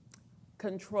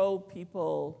control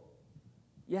people,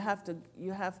 you have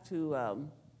to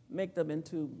make them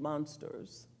into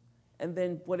monsters, and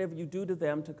then whatever you do to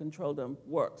them to control them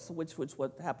works, which was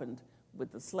what happened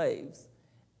with the slaves.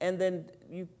 And then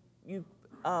you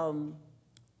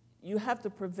have to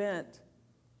prevent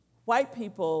white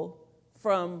people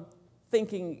from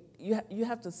thinking, you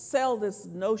have to sell this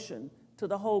notion to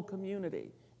the whole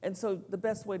community. And so the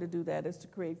best way to do that is to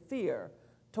create fear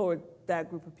toward that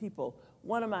group of people.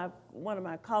 One of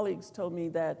my colleagues told me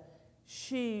that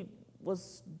she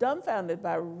was dumbfounded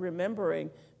by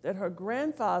remembering that her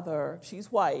grandfather,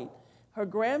 she's white, her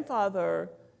grandfather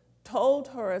told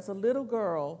her as a little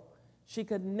girl she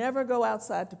could never go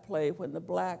outside to play when the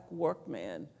black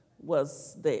workman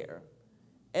was there.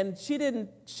 And she didn't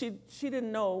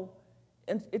know,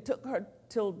 and it took her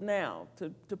till now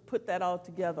to put that all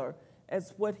together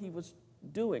as what he was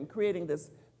doing, creating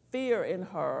this fear in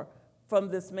her from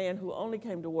this man who only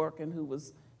came to work and who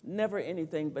was never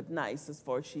anything but nice as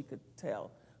far as she could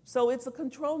tell. So it's a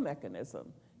control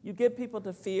mechanism. You get people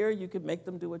to fear, you can make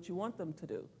them do what you want them to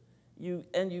do.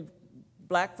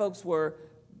 black folks were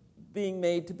being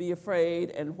made to be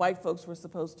afraid, and white folks were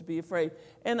supposed to be afraid.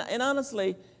 And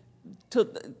honestly,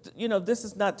 this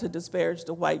is not to disparage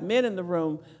the white men in the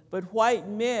room, but white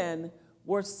men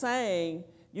were saying,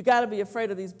 you got to be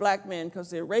afraid of these black men because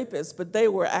they're rapists, but they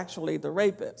were actually the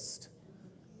rapist.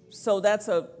 So that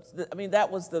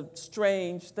was the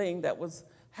strange thing that was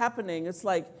happening. It's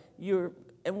like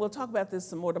and we'll talk about this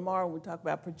some more tomorrow when we talk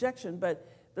about projection, but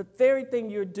the very thing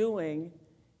you're doing,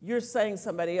 you're saying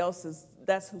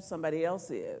that's who somebody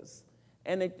else is.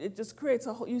 And it just creates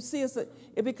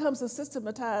it becomes a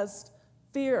systematized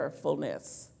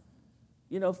fearfulness.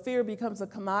 Fear becomes a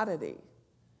commodity.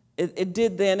 It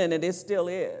did then, and it still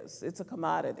is. It's a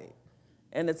commodity,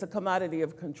 and it's a commodity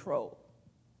of control.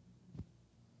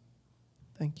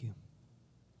 Thank you.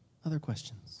 Other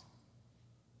questions?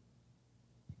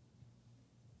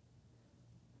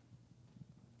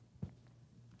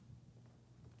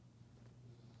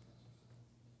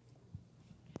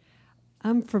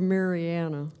 I'm from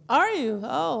Mariana. Are you?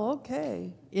 Oh,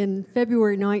 okay. In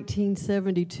February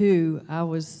 1972, I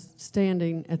was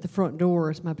standing at the front door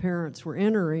as my parents were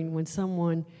entering when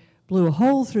someone blew a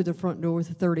hole through the front door with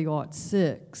a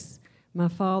 .30-06. My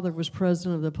father was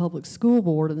president of the public school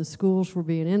board, and the schools were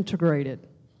being integrated.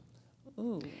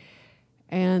 Ooh.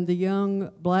 And the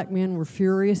young black men were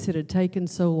furious it had taken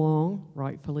so long,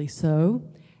 rightfully so,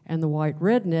 and the white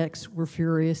rednecks were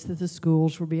furious that the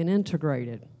schools were being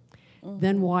integrated.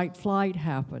 Then white flight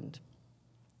happened.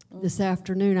 This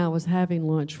afternoon I was having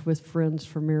lunch with friends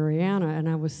from Mariana, and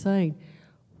I was saying,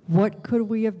 what could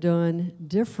we have done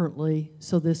differently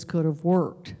so this could have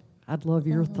worked? I'd love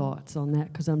your thoughts on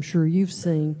that, because I'm sure you've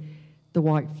seen the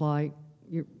white flight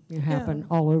happen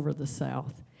all over the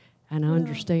South. And I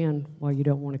understand why you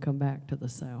don't want to come back to the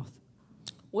South.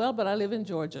 Well, but I live in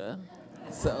Georgia,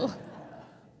 so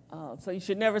you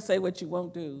should never say what you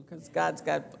won't do, because God's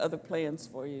got other plans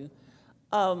for you.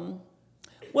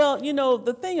 Well,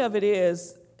 the thing of it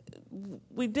is,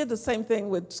 we did the same thing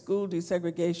with school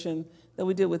desegregation that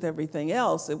we did with everything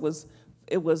else. It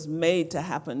was made to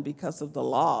happen because of the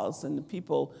laws, and the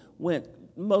people went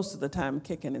most of the time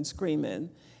kicking and screaming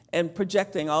and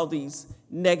projecting all these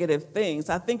negative things.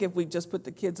 I think if we just put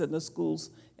the kids in the schools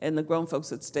and the grown folks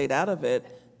that stayed out of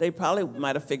it, they probably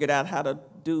might have figured out how to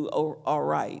do all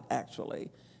right, actually.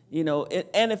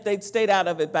 And if they'd stayed out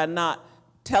of it by not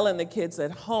telling the kids at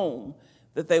home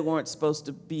that they weren't supposed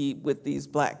to be with these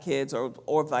black kids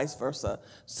or vice versa.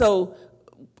 So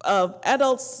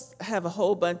adults have a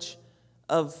whole bunch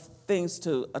of things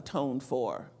to atone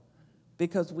for,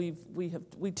 because we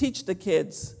teach the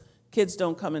kids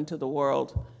don't come into the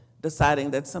world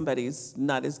deciding that somebody's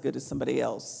not as good as somebody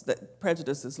else, that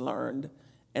prejudice is learned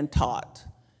and taught.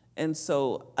 And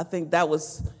so I think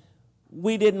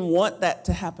we didn't want that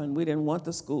to happen. We didn't want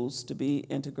the schools to be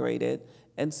integrated.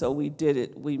 And so we did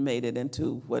it, we made it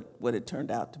into what it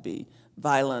turned out to be,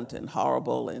 violent and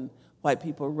horrible, and white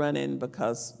people running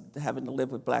because having to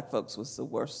live with black folks was the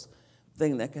worst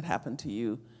thing that could happen to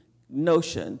you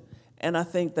notion. And I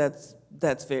think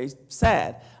that's very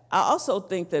sad. I also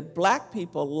think that black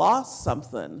people lost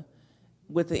something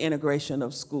with the integration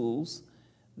of schools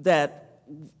that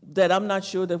I'm not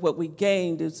sure that what we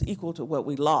gained is equal to what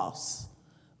we lost.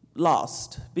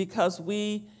 Because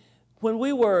when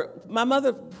my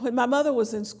mother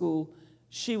was in school,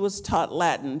 she was taught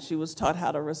Latin. She was taught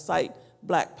how to recite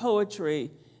black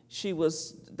poetry.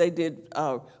 They did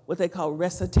what they call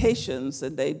recitations,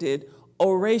 and they did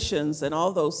orations and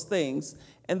all those things.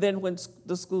 And then when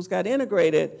the schools got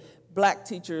integrated, black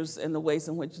teachers and the ways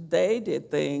in which they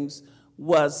did things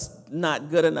was not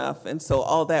good enough, and so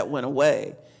all that went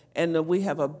away. And we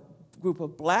have a group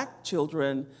of black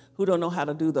children who don't know how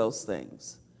to do those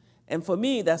things. And for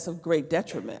me, that's a great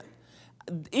detriment.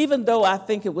 Even though I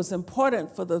think it was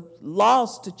important for the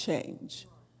laws to change,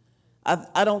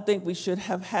 I don't think we should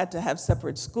have had to have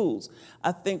separate schools.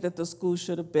 I think that the schools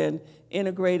should have been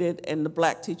integrated, and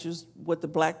what the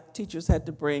black teachers had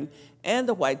to bring and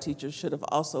the white teachers should have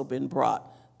also been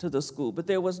brought to the school. But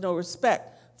there was no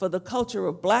respect for the culture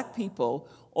of black people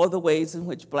or the ways in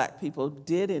which black people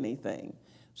did anything.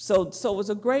 So it was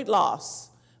a great loss.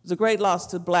 It was a great loss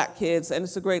to black kids, and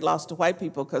it's a great loss to white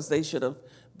people, because they should have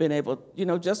been able,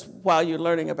 just while you're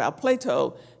learning about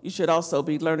Plato, you should also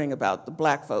be learning about the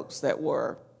black folks that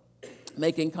were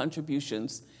making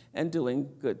contributions and doing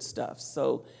good stuff.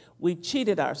 So we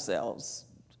cheated ourselves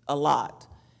a lot.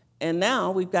 And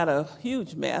now we've got a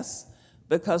huge mess,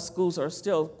 because schools are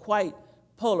still quite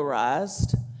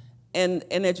polarized, and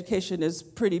education is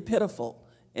pretty pitiful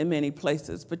in many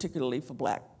places, particularly for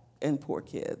black and poor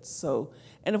kids. So,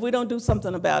 and if we don't do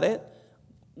something about it,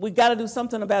 we got to do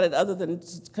something about it other than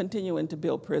continuing to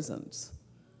build prisons,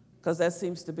 because that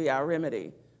seems to be our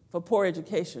remedy. For poor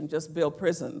education, just build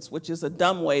prisons, which is a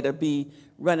dumb way to be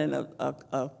running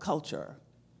a culture,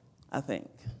 I think.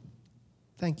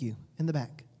 Thank you. In the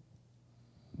back.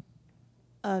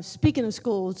 Speaking of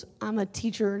schools, I'm a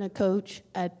teacher and a coach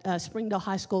at Springdale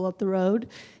High School up the road,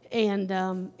 and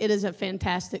it is a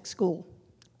fantastic school.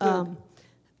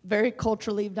 Very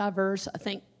culturally diverse. I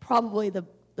think probably the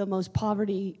most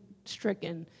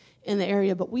poverty-stricken in the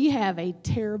area, but we have a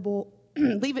terrible,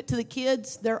 leave it to the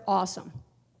kids, they're awesome.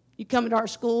 You come into our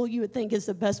school, you would think it's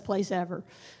the best place ever.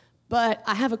 But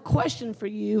I have a question for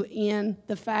you in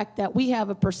the fact that we have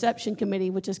a perception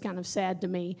committee, which is kind of sad to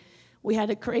me. We had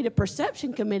to create a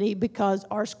perception committee because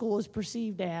our school is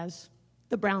perceived as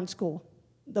the brown school,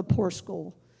 the poor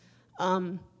school.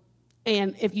 And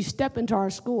if you step into our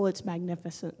school, it's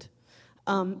magnificent.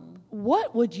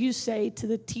 What would you say to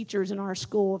the teachers in our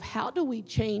school of how do we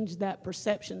change that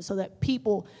perception so that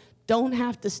people don't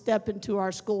have to step into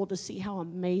our school to see how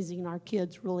amazing our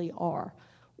kids really are?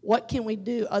 What can we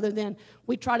do other than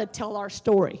we try to tell our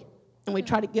story, and we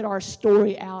try to get our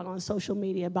story out on social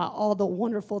media about all the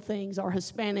wonderful things our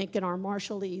Hispanic and our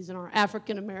Marshallese and our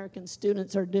African American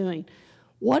students are doing?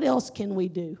 What else can we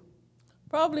do?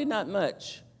 Probably not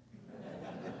much.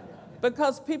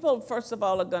 Because people, first of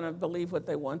all, are going to believe what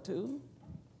they want to.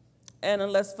 And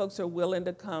unless folks are willing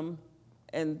to come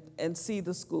and see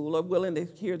the school, or willing to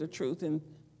hear the truth and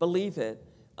believe it.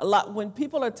 When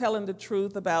people are telling the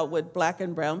truth about what black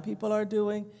and brown people are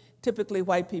doing, typically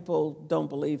white people don't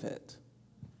believe it.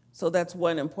 So that's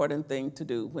one important thing to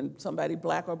do. When somebody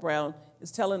black or brown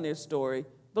is telling their story,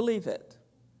 believe it,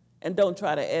 and don't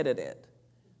try to edit it.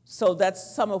 So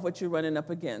that's some of what you're running up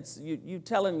against. You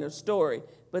telling your story,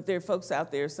 but there are folks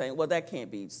out there saying, well, that can't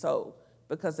be so,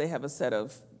 because they have a set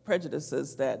of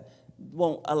prejudices that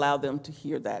won't allow them to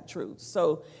hear that truth.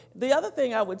 So the other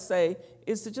thing I would say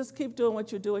is to just keep doing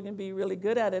what you're doing and be really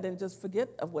good at it, and just forget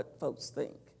of what folks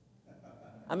think.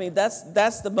 I mean, that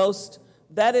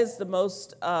is the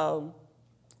most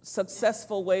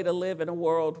successful way to live in a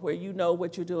world where you know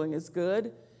what you're doing is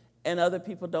good and other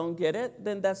people don't get it.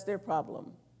 Then that's their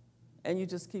problem, and you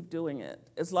just keep doing it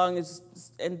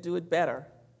and do it better,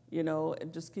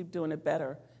 and just keep doing it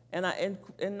better, and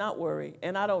not worry.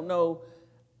 And I don't know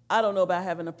about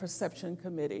having a perception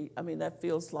committee. I mean, that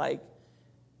feels like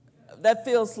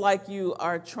you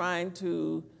are trying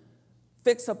to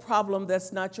fix a problem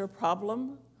that's not your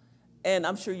problem. And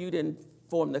I'm sure you didn't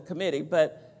form the committee,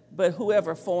 but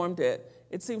whoever formed it,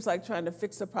 it seems like trying to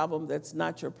fix a problem that's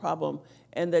not your problem,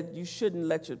 and that you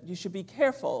should be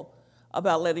careful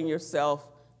about letting yourself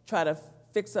try to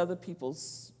fix other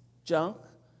people's junk,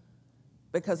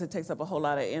 because it takes up a whole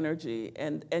lot of energy,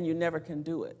 and you never can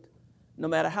do it. No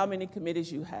matter how many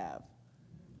committees you have,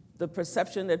 the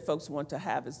perception that folks want to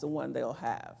have is the one they'll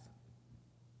have.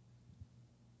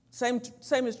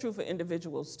 Same is true for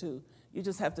individuals too. You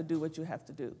just have to do what you have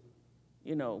to do.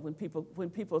 When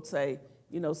people say,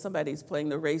 somebody's playing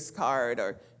the race card,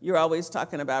 or you're always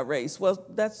talking about race, well,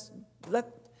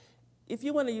 if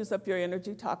you want to use up your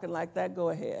energy talking like that, go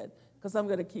ahead, because I'm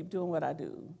going to keep doing what I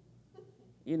do.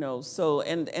 So,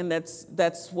 and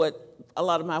that's what a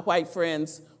lot of my white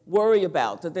friends worry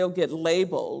about, that they'll get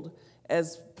labeled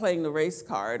as playing the race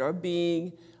card, or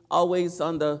being always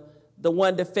on the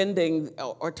one defending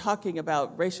or talking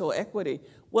about racial equity.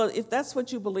 Well, if that's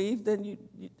what you believe, then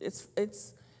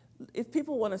if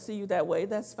people want to see you that way,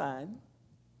 that's fine,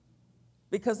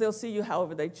 because they'll see you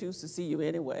however they choose to see you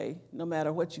anyway, no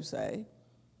matter what you say,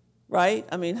 right?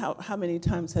 I mean, how many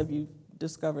times have you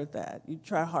discovered that? You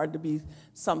try hard to be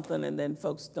something, and then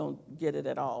folks don't get it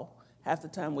at all. Half the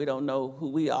time we don't know who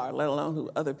we are, let alone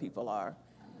who other people are.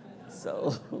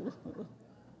 So.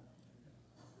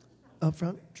 Up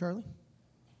front, Charlie.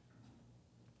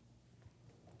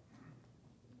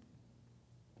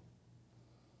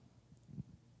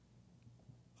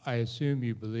 I assume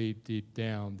you believe deep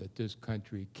down that this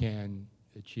country can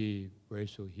achieve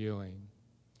racial healing.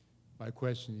 My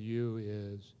question to you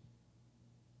is,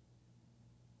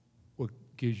 what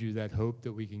gives you that hope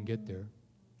that we can get there?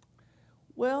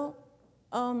 Well,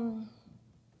 I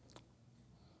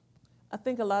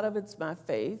think a lot of it's my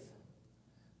faith.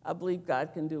 I believe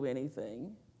God can do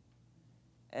anything.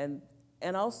 And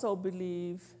also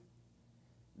believe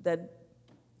that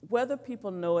whether people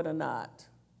know it or not,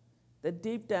 that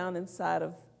deep down inside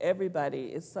of everybody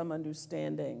is some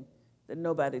understanding that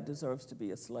nobody deserves to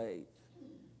be a slave.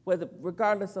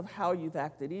 Regardless of how you've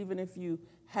acted, even if you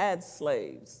had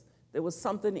slaves, there was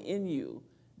something in you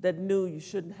that knew you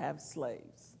shouldn't have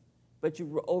slaves, but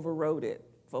you overrode it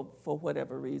for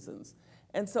whatever reasons.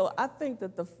 And so I think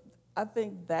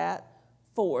that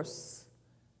force,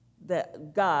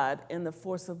 that God and the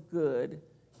force of good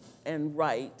and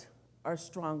right are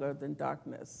stronger than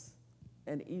darkness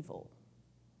and evil.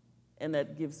 And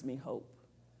that gives me hope.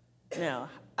 Now,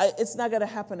 it's not going to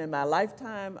happen in my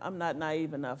lifetime. I'm not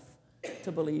naive enough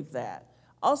to believe that.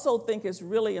 Also think it's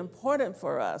really important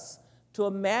for us to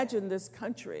imagine this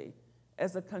country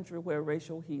as a country where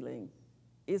racial healing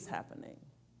is happening.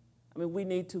 I mean, we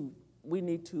need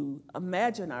to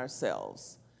imagine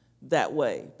ourselves that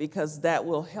way, because that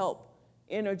will help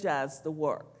energize the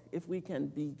work if we can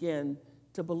begin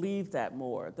to believe that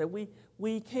more, that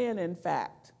we can, in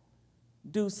fact,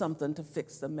 do something to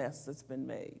fix the mess that's been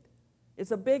made.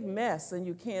 It's a big mess, and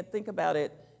you can't think about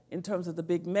it in terms of the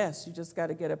big mess. You just got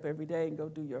to get up every day and go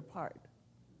do your part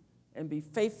and be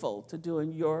faithful to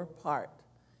doing your part.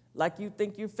 Like you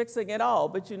think you're fixing it all,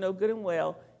 but you know good and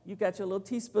well you got your little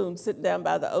teaspoon sitting down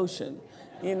by the ocean,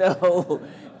 you know,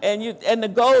 and the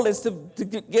goal is to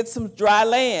get some dry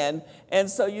land. And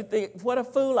so you think, what a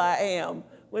fool I am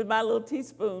with my little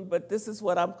teaspoon, but this is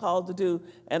what I'm called to do,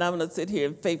 and I'm going to sit here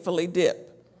and faithfully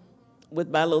dip with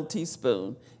my little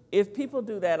teaspoon. If people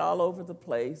do that all over the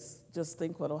place, just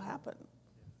think what'll happen.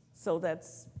 So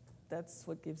that's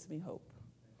what gives me hope.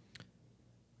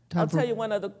 I'll tell you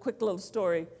one other quick little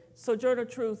story. Sojourner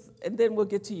Truth, and then we'll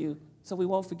get to you, so we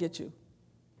won't forget you.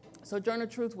 Sojourner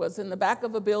Truth was in the back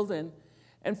of a building,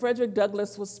 and Frederick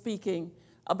Douglass was speaking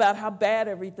about how bad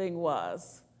everything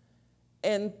was.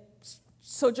 And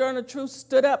Sojourner Truth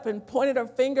stood up and pointed her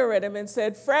finger at him and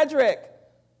said, "Frederick,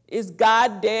 is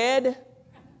God dead?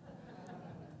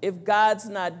 If God's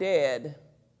not dead,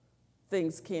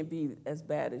 things can't be as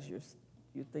bad as you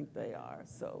think they are."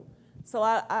 So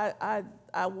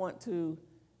I want to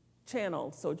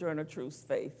channel Sojourner Truth's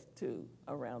faith too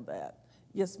around that.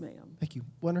 Yes, ma'am. Thank you.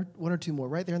 One or two more,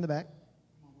 right there in the back.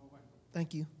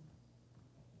 Thank you.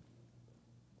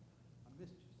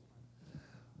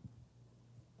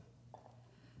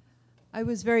 I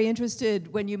was very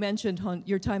interested when you mentioned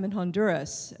your time in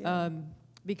Honduras,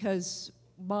 because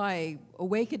my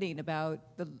awakening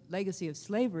about the legacy of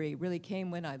slavery really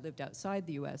came when I lived outside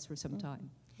the U.S. for some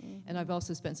time. And I've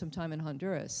also spent some time in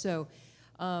Honduras. So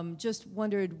just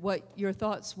wondered what your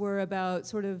thoughts were about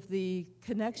sort of the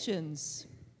connections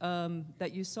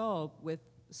that you saw with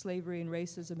slavery and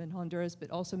racism in Honduras,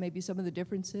 but also maybe some of the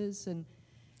differences and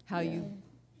how you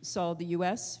saw the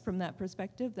U.S. from that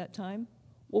perspective, that time.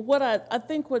 Well, I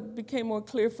think what became more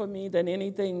clear for me than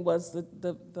anything was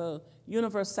the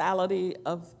universality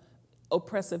of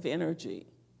oppressive energy,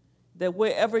 that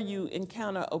wherever you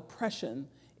encounter oppression,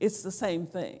 it's the same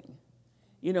thing.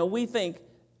 You know, we think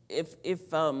if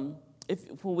when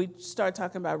we start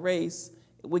talking about race,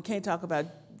 we can't talk about,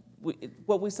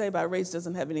 what we say about race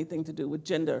doesn't have anything to do with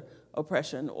gender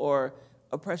oppression or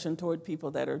oppression toward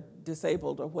people that are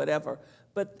disabled or whatever.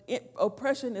 But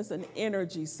oppression is an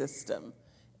energy system,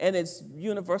 and it's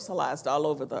universalized all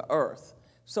over the earth.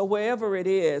 So wherever it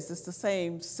is, it's the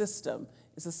same system,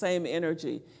 it's the same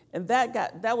energy. And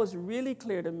that was really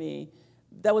clear to me,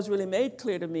 that was really made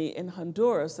clear to me in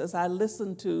Honduras as I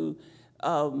listened to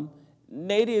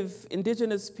native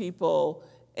indigenous people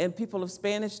and people of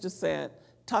Spanish descent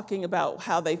talking about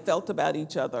how they felt about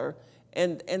each other.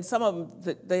 And some of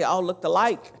them, they all looked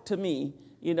alike to me.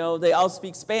 You know, they all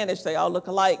speak Spanish, they all look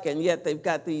alike, and yet they've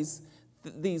got these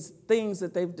things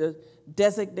that they've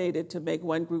designated to make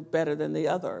one group better than the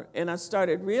other. And I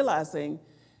started realizing,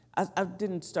 I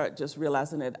didn't start just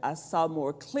realizing it, I saw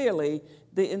more clearly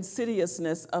the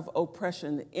insidiousness of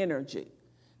oppression energy.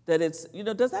 That it's, you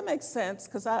know, does that make sense?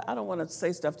 Because I don't want to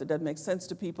say stuff that doesn't make sense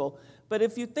to people. But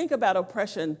if you think about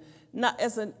oppression, not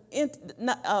as a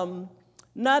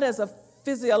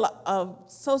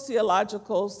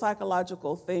sociological,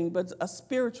 psychological thing, but a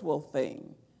spiritual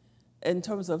thing in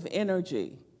terms of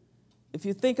energy. If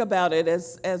you think about it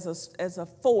as a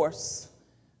force,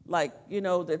 like, you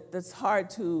know, that's hard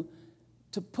to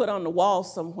put on the wall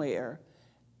somewhere,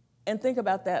 and think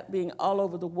about that being all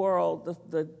over the world,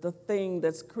 the thing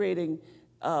that's creating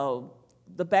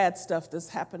the bad stuff that's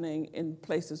happening in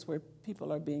places where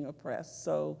people are being oppressed.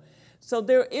 So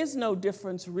there is no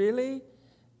difference really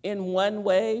in one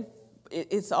way.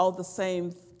 It's all the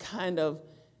same kind of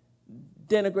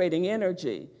denigrating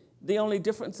energy. The only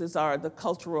differences are the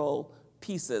cultural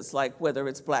pieces, like whether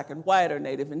it's black and white or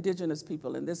native indigenous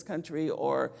people in this country,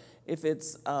 or if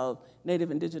it's native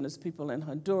indigenous people in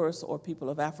Honduras, or people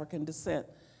of African descent,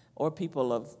 or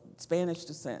people of Spanish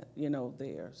descent, you know,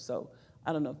 there. So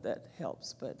I don't know if that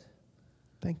helps, but.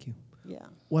 Thank you. Yeah.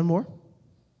 One more?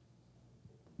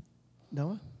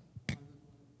 Noah?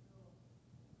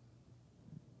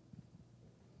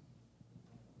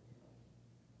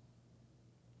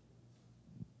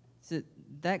 So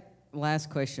that last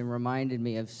question reminded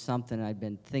me of something I've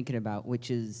been thinking about,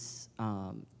 which is,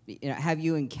 have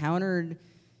you encountered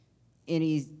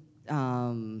any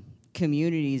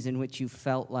communities in which you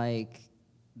felt like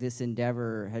this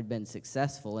endeavor had been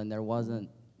successful and there wasn't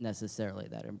necessarily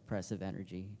that impressive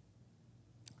energy?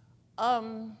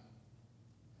 No.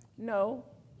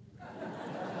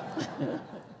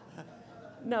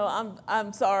 No,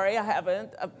 I'm sorry, I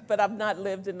haven't. But I've not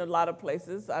lived in a lot of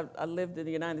places. I lived in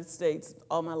the United States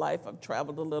all my life. I've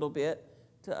traveled a little bit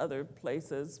to other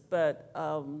places. But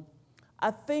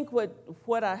I think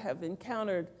what I have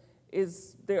encountered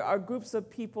is there are groups of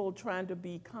people trying to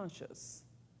be conscious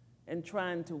and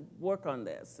trying to work on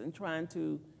this and trying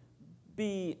to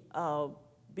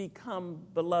become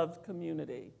beloved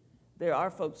community. There are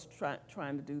folks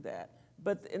trying to do that.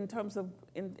 But in terms of,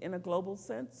 in a global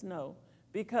sense, no.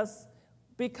 Because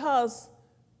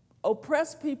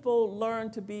oppressed people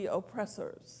learn to be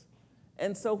oppressors.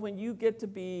 And so when you get to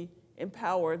be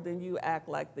empowered, then you act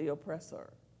like the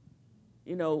oppressor.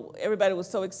 You know, everybody was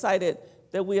so excited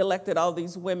that we elected all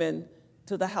these women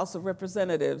to the House of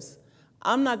Representatives.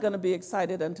 I'm not going to be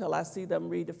excited until I see them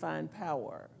redefine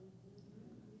power.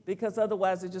 Because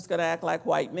otherwise they're just going to act like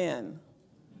white men.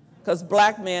 Because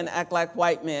black men act like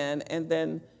white men, and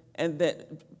then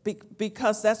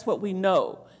because that's what we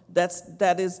know.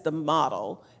 That is the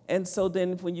model. And so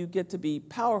then when you get to be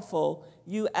powerful,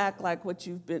 you act like what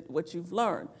you've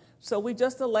learned. So we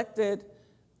just elected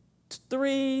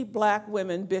 3 black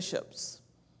women bishops,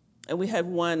 and we had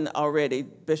one already,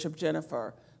 Bishop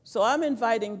Jennifer. So I'm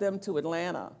inviting them to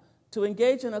Atlanta to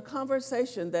engage in a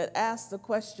conversation that asks the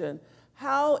question,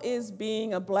 how is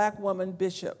being a black woman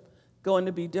bishop going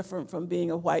to be different from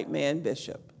being a white man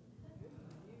bishop?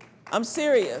 I'm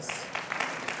serious.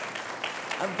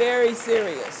 I'm very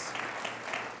serious.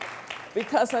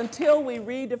 Because until we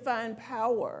redefine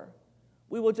power,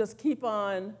 we will just keep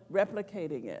on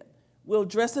replicating it. We'll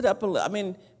dress it up a little. I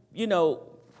mean, you know,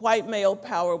 white male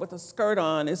power with a skirt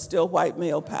on is still white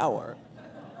male power,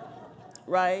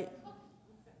 right?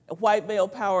 White male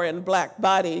power in a black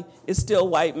body is still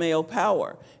white male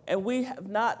power. And we have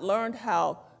not learned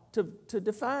how to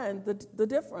define the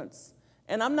difference.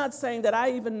 And I'm not saying that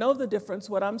I even know the difference.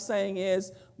 What I'm saying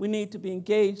is we need to be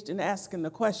engaged in asking the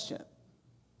question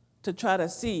to try to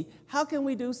see how can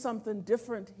we do something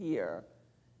different here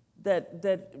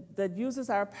that uses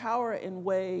our power in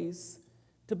ways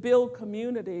to build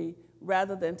community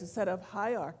rather than to set up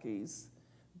hierarchies.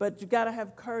 But you got to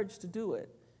have courage to do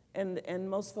it. And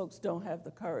most folks don't have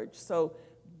the courage. So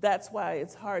that's why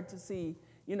it's hard to see,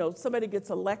 you know, somebody gets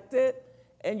elected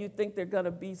and you think they're going to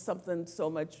be something that's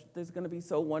going to be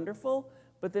so wonderful,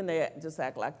 but then they just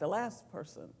act like the last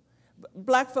person.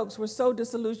 Black folks were so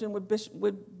disillusioned with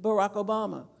Barack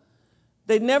Obama.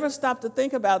 They never stopped to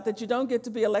think about that you don't get to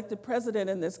be elected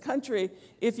president in this country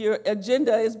if your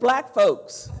agenda is black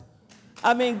folks.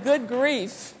 I mean, good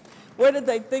grief. Where did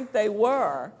they think they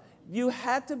were? You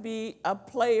had to be a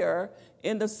player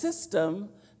in the system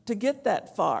to get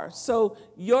that far. So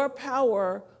your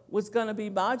power was going to be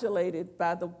modulated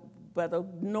by the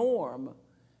norm.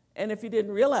 And if you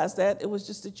didn't realize that, it was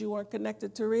just that you weren't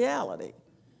connected to reality,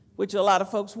 which a lot of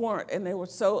folks weren't, and they were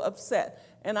so upset.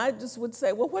 And I just would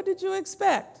say, well, what did you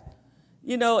expect?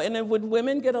 You know, and then when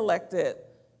women get elected,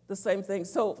 the same thing.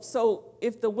 So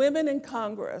if the women in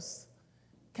Congress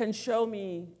can show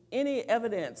me any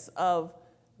evidence of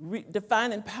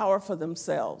defining power for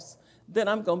themselves, then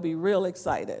I'm going to be real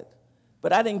excited.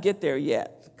 But I didn't get there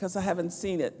yet because I haven't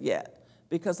seen it yet,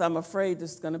 because I'm afraid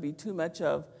there's going to be too much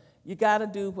of, you got to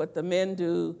do what the men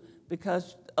do,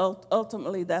 because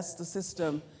ultimately that's the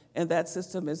system, and that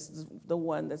system is the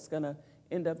one that's going to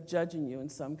end up judging you in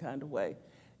some kind of way.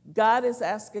 God is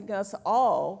asking us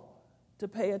all to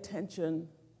pay attention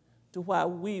to why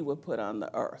we were put on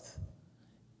the earth.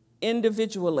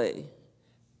 Individually,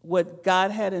 what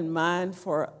God had in mind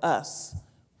for us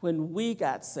when we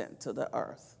got sent to the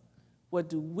earth. What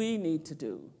do we need to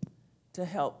do to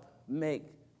help make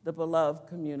the beloved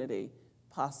community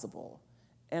possible?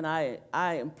 And I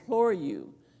implore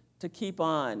you to keep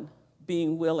on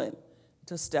being willing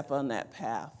to step on that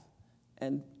path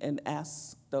and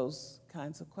ask those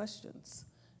kinds of questions.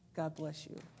 God bless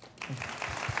you.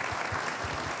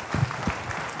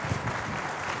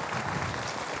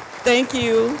 Thank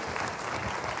you.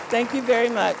 Thank you very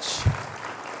much.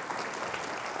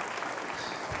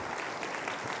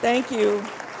 Thank you.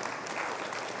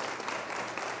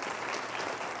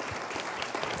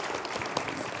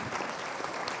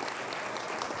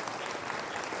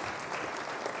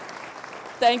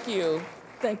 Thank you.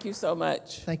 Thank you so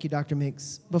much. Thank you, Dr.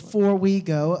 Meeks. Before we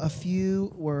go, a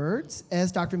few words.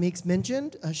 As Dr. Meeks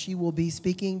mentioned, she will be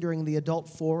speaking during the Adult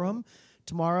Forum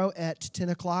tomorrow at 10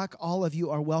 o'clock. All of you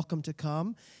are welcome to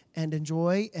come and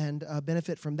enjoy and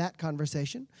benefit from that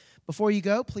conversation. Before you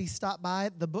go, please stop by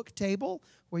the book table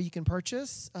where you can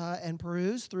purchase and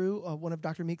peruse through one of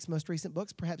Dr. Meeks' most recent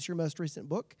books, perhaps your most recent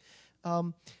book.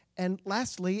 And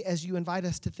lastly, as you invite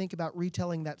us to think about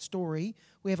retelling that story,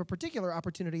 we have a particular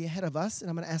opportunity ahead of us, and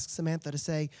I'm going to ask Samantha to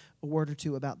say a word or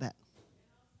two about that.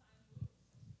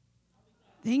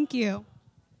 Thank you.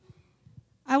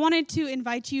 I wanted to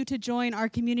invite you to join our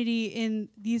community in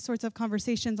these sorts of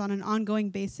conversations on an ongoing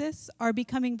basis. Our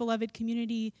Becoming Beloved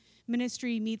Community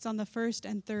Ministry meets on the first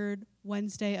and third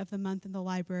Wednesday of the month in the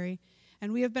library,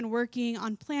 and we have been working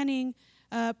on planning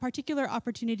a particular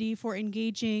opportunity for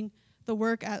engaging the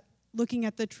work at looking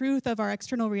at the truth of our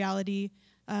external reality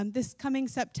this coming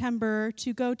September,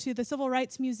 to go to the Civil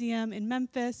Rights Museum in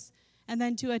Memphis and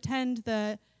then to attend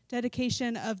the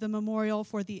dedication of the memorial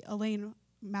for the Elaine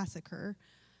massacre.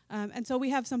 And so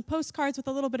we have some postcards with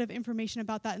a little bit of information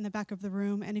about that in the back of the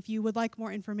room, and if you would like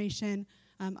more information,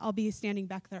 I'll be standing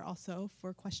back there also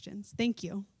for questions. Thank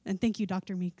you, and thank you,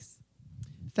 Dr. Meeks.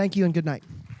 Thank you and good night.